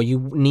want more, you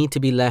need to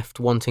be left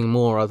wanting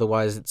more,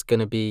 otherwise you're going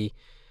to be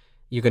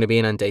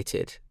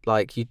inundated.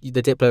 The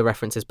Diplo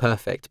reference is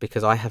perfect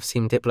because I have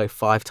seen Diplo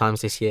 5 times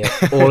this year,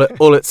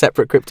 all at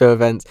separate crypto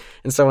events,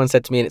 and someone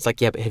said to me, and it's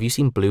yeah, but have you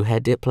seen blue hair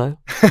Diplo?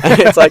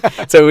 And it's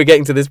so we're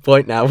getting to this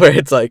point now where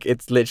it's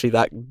it's literally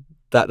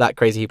that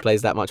crazy he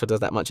plays that much or does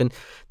that much. And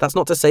that's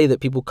not to say that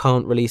people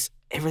can't release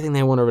everything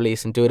they want to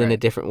release and do it in a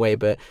different way,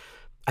 but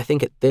I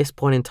think at this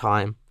point in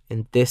time,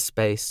 in this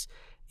space,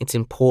 it's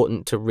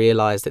important to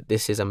realize that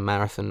this is a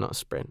marathon, not a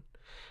sprint.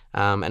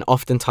 And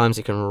oftentimes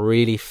it can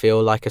really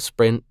feel like a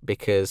sprint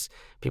because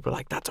people are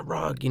like, that's a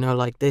rug,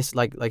 like this,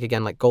 like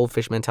again, like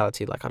goldfish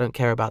mentality. Like, I don't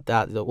care about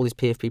that. All these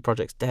PFP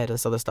projects dead,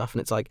 this other stuff.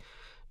 And it's like,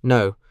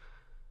 no,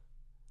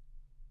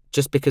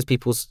 just because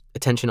people's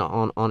attention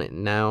aren't on it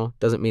now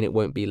doesn't mean it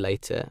won't be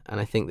later. And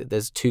I think that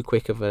there's too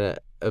quick of an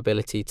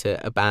ability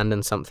to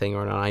abandon something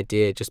or an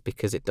idea just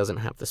because it doesn't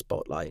have the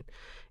spotlight.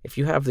 If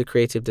you have the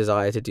creative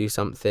desire to do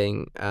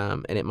something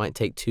and it might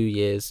take 2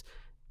 years,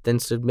 then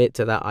submit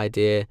to that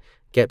idea,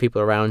 get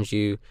people around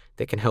you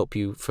that can help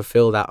you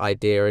fulfill that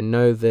idea, and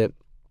know that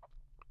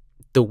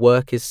the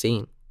work is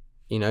seen.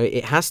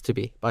 It has to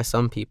be by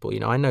some people.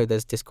 I know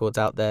there's Discords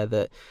out there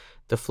that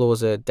the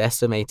floors are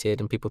decimated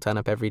and people turn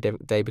up every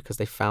day because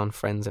they found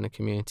friends in a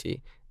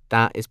community.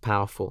 That is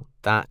powerful.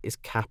 That is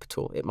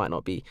capital. It might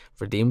not be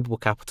redeemable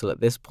capital at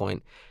this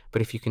point,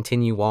 but if you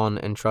continue on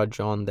and trudge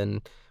on,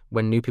 then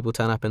when new people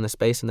turn up in the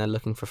space and they're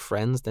looking for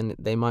friends, then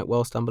they might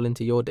well stumble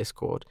into your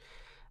Discord.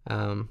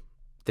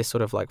 This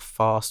sort of like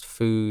fast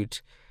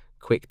food,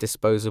 quick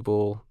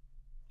disposable,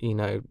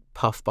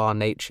 puff bar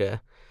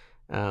nature,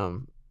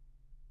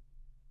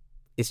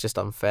 it's just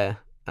unfair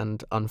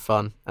and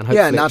unfun, and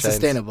hopefully not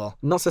sustainable.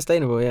 Not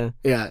sustainable, yeah.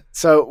 Yeah.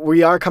 So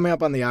we are coming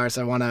up on the hour,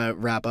 so I want to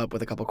wrap up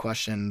with a couple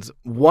questions.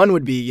 One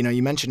would be,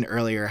 you mentioned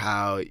earlier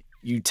how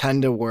you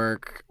tend to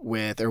work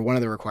with, or one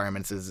of the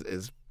requirements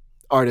is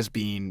artists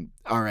being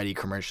already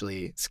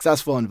commercially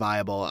successful and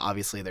viable.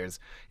 Obviously, there's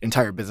an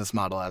entire business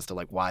model as to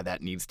like why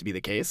that needs to be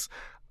the case.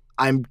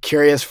 I'm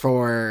curious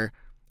for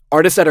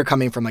artists that are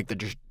coming from like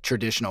the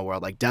traditional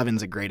world, like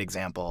Devin's a great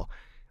example.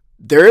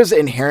 There's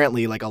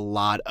inherently like a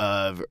lot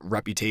of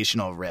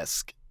reputational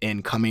risk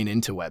in coming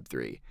into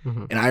Web3.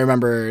 Mm-hmm. And I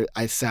remember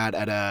I sat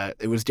at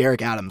it was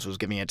Derek Adams was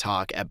giving a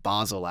talk at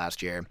Basel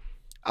last year,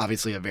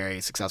 obviously a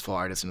very successful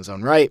artist in his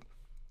own right,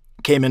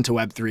 came into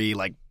Web3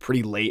 like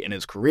pretty late in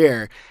his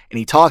career. And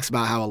he talks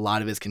about how a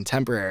lot of his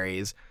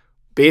contemporaries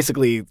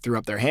basically threw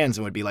up their hands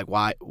and would be like,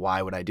 why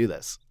would I do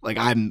this? Like,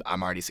 I'm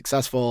already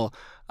successful.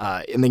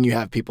 And then you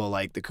have people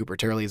like the Cooper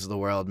Turleys of the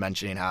world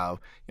mentioning how,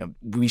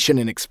 we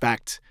shouldn't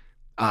expect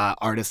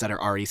artists that are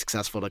already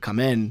successful to come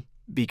in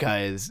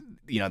because,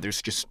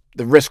 there's just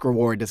the risk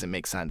reward doesn't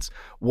make sense.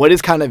 What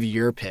is kind of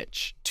your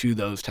pitch to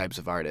those types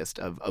of artists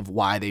of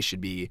why they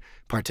should be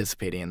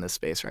participating in this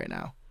space right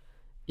now?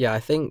 Yeah, I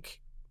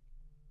think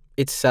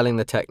it's selling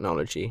the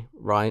technology,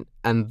 right?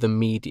 And the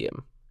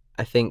medium.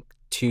 I think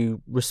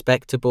to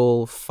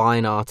respectable,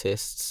 fine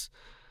artists,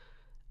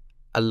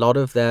 a lot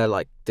of their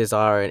like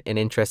desire and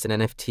interest in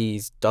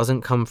NFTs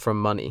doesn't come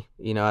from money.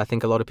 I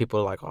think a lot of people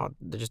are like, oh,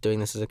 they're just doing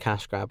this as a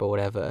cash grab or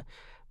whatever.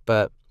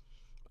 But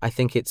I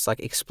think it's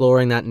like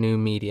exploring that new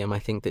medium. I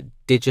think that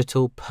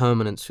digital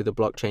permanence through the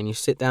blockchain, you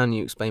sit down and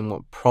you explain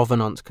what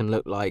provenance can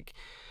look like.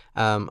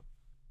 I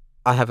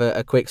have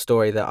a quick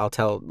story that I'll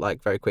tell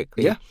like very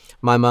quickly. Yeah.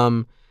 My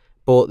mum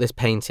bought this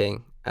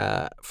painting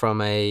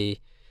from a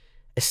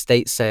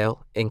estate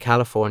sale in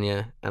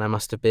California, and I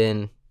must have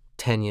been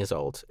 10 years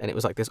old, and it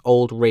was like this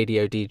old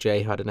radio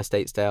DJ who had an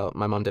estate sale.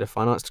 My mum did a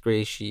fine arts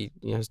degree. She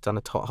has done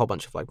a whole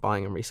bunch of like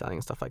buying and reselling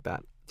and stuff like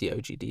that. The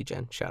OG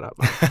DGen, shout out,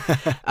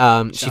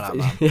 Mom. Shout out,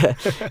 Mom. Yeah,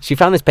 she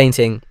found this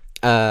painting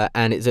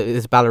and it's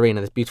a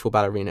ballerina, this beautiful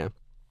ballerina,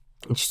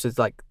 and she says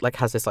like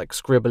has this like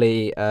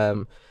scribbly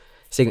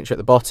signature at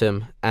the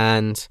bottom,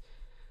 and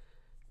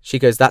she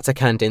goes, that's a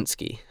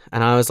Kandinsky.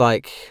 And I was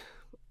like,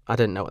 I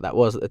didn't know what that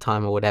was at the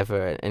time or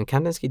whatever. And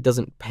Kandinsky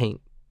doesn't paint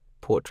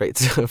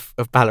portraits of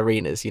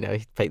ballerinas,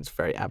 he paints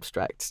very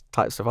abstract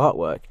types of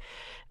artwork.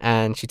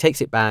 And she takes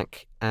it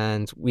back,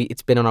 and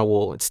it's been on our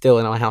wall. It's still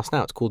in our house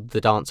now. It's called The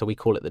Dancer. We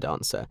call it The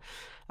Dancer.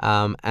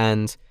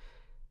 And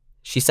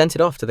she sent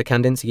it off to the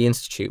Kandinsky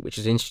Institute, which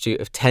is an institute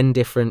of 10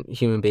 different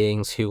human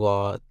beings who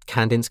are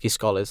Kandinsky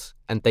scholars,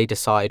 and they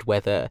decide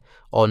whether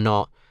or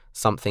not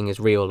something is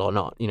real or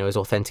not, is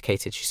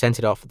authenticated. She sent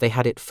it off. They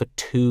had it for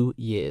 2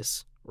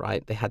 years,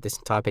 right? They had this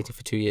entire painting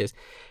for 2 years.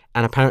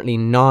 And apparently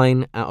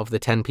 9 out of the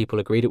 10 people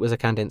agreed it was a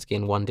Kandinsky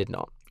and 1 did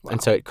not. Wow.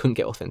 And so it couldn't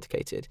get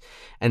authenticated.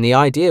 And the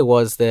idea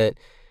was that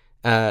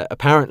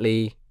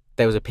apparently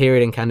there was a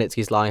period in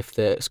Kandinsky's life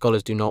that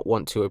scholars do not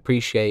want to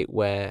appreciate,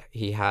 where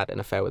he had an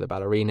affair with a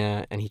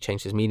ballerina and he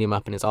changed his medium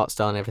up and his art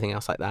style and everything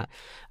else like that.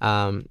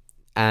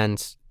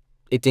 And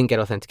it didn't get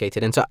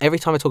authenticated. And so every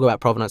time I talk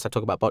about provenance, I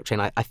talk about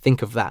blockchain, I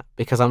think of that,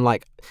 because I'm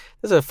like,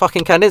 there's a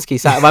fucking Kandinsky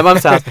sat at my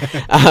mum's house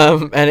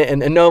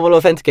and no one will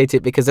authenticate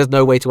it because there's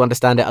no way to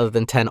understand it other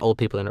than 10 old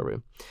people in a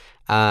room.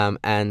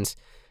 And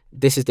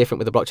this is different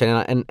with the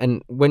blockchain.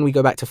 And when we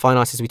go back to fine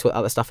artists, we talk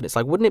about that stuff, and it's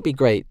like, wouldn't it be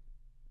great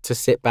to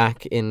sit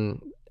back in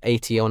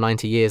 80 or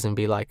 90 years and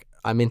be like,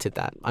 I minted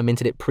that. I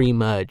minted it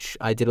pre-merge.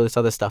 I did all this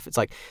other stuff. It's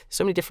like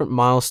so many different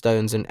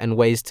milestones and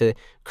ways to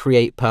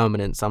create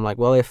permanence. I'm like,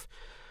 well, if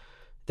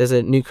there's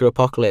a nuclear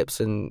apocalypse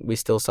and we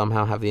still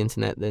somehow have the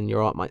internet, then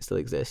your art might still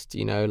exist.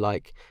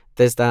 Like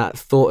there's that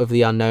thought of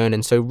the unknown.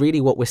 And so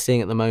really what we're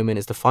seeing at the moment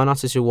is the fine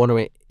artists who want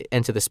to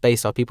enter the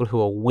space are people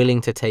who are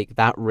willing to take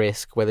that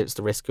risk, whether it's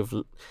the risk of,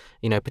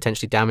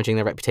 potentially damaging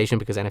their reputation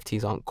because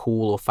NFTs aren't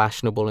cool or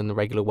fashionable in the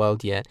regular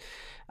world yet,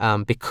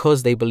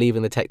 because they believe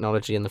in the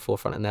technology in the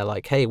forefront, and they're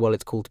like, hey, well,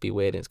 it's cool to be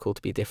weird and it's cool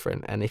to be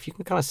different. And if you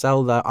can kind of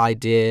sell that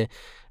idea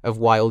of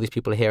why all these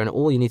people are here, and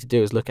all you need to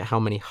do is look at how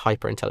many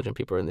hyper intelligent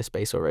people are in this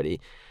space already,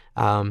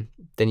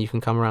 then you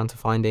can come around to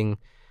finding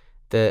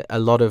that a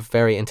lot of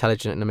very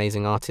intelligent and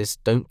amazing artists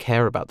don't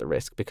care about the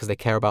risk because they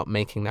care about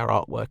making their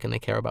artwork, and they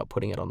care about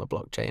putting it on the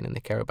blockchain, and they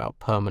care about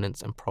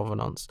permanence and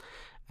provenance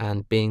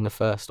and being the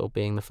first, or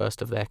being the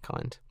first of their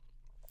kind.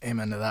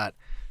 Amen to that.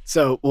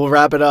 So we'll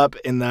wrap it up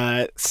in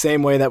the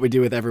same way that we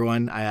do with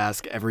everyone. I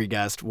ask every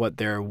guest what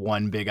their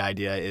one big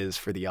idea is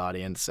for the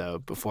audience. So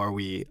before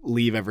we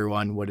leave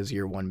everyone, what is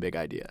your one big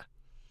idea?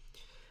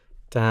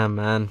 Damn,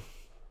 man.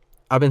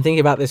 I've been thinking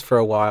about this for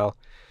a while.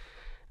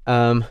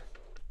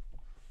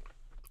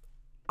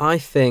 I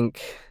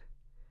think,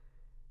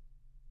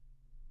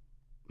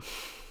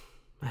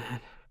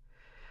 man,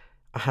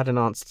 I had an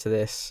answer to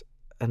this,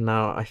 and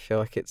now I feel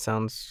like it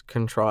sounds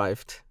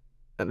contrived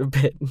and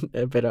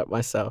a bit up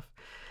myself.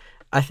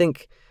 I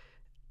think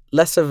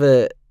less of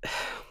a.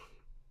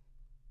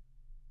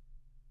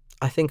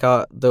 I think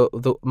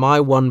my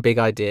one big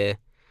idea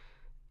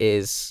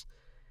is.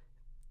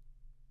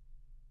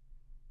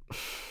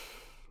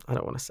 I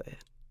don't want to say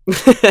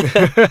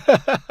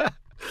it.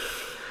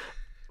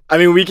 I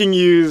mean, we can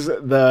use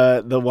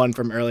the one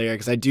from earlier,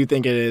 because I do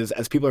think it is,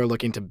 as people are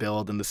looking to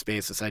build in the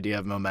space, this idea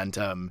of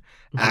momentum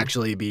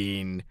actually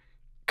being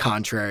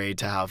contrary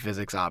to how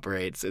physics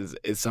operates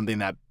is something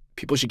that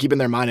people should keep in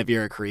their mind if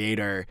you're a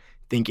creator,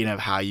 thinking of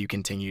how you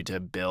continue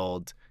to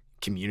build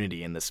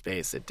community in the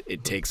space.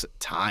 It takes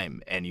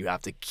time, and you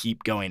have to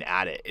keep going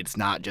at it. It's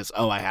not just,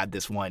 I had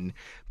this one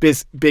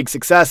big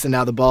success and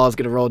now the ball is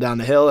going to roll down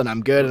the hill and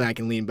I'm good and I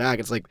can lean back.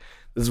 It's like,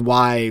 this is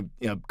why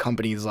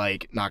companies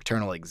like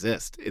Nocturnal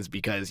exist, is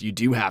because you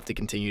do have to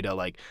continue to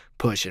like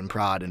push and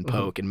prod and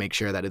poke and make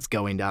sure that it's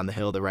going down the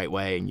hill the right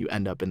way and you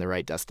end up in the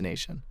right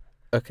destination.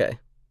 Okay.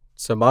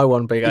 So my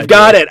one big idea. You've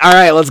got it. All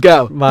right, let's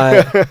go.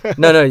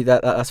 No,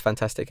 that's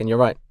fantastic. And you're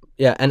right.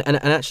 Yeah. And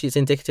actually it's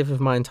indicative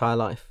of my entire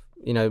life.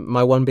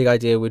 My one big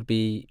idea would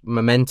be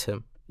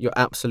momentum. You're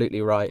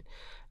absolutely right.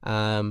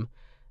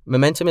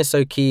 Momentum is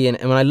so key. And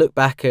when I look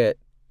back at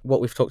what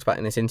we've talked about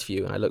in this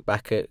interview, and I look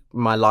back at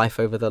my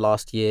life over the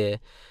last year,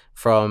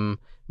 from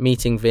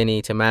meeting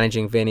Vinny to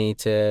managing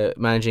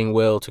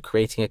Will, to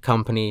creating a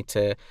company,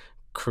 to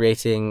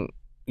creating,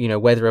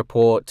 Weather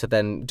Report, to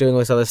then doing all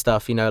this other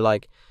stuff,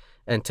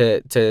 and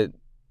to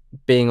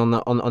being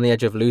on the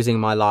edge of losing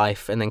my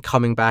life, and then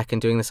coming back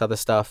and doing this other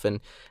stuff, and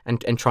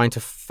trying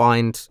to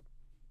find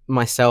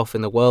myself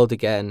in the world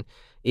again.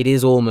 It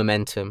is all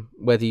momentum.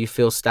 Whether you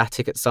feel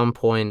static at some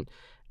point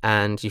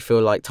and you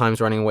feel like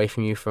time's running away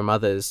from you from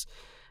others,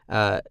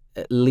 at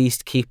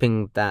least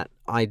keeping that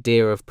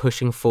idea of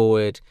pushing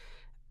forward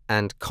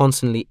and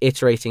constantly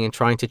iterating and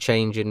trying to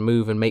change and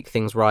move and make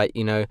things right,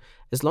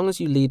 as long as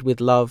you lead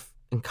with love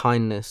and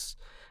kindness,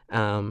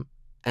 and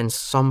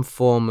some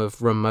form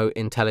of remote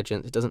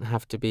intelligence. It doesn't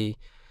have to be,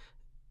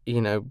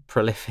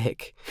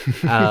 prolific.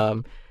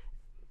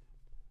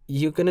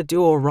 You're going to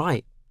do all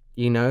right.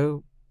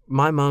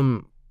 My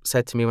mum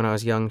said to me when I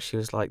was young, she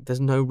was like, there's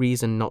no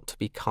reason not to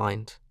be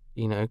kind.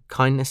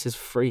 Kindness is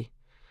free.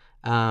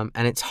 And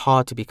it's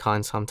hard to be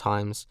kind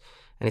sometimes,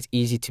 and it's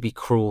easy to be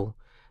cruel.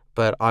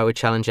 But I would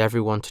challenge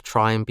everyone to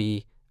try and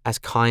be as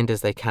kind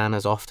as they can,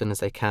 as often as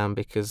they can,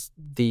 because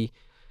the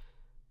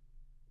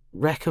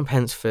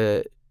recompense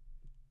for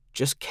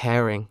just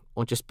caring,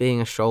 or just being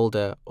a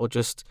shoulder, or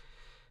just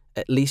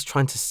at least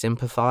trying to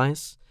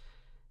sympathize,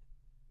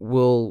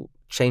 will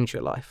change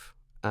your life.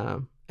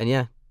 And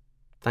yeah,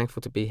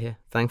 thankful to be here.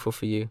 Thankful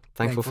for you.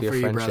 Thankful for your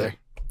friendship. Brother.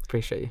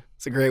 Appreciate you.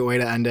 It's a great way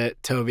to end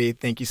it. Toby,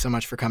 thank you so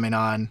much for coming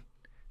on.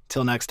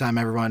 Till next time,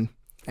 everyone.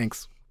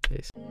 Thanks.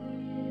 Peace.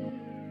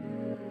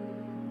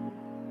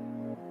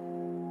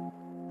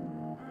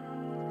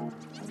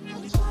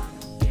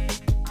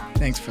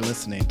 Thanks for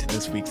listening to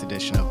this week's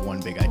edition of One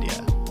Big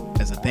Idea.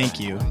 As a thank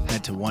you,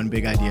 head to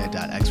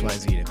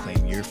onebigidea.xyz to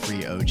claim your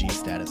free OG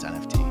status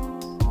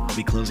NFT. I'll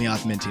be closing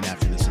off minting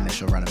after this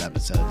initial run of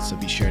episodes, so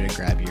be sure to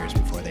grab yours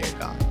before they are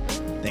gone.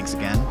 Thanks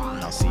again,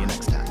 and I'll see you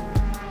next time.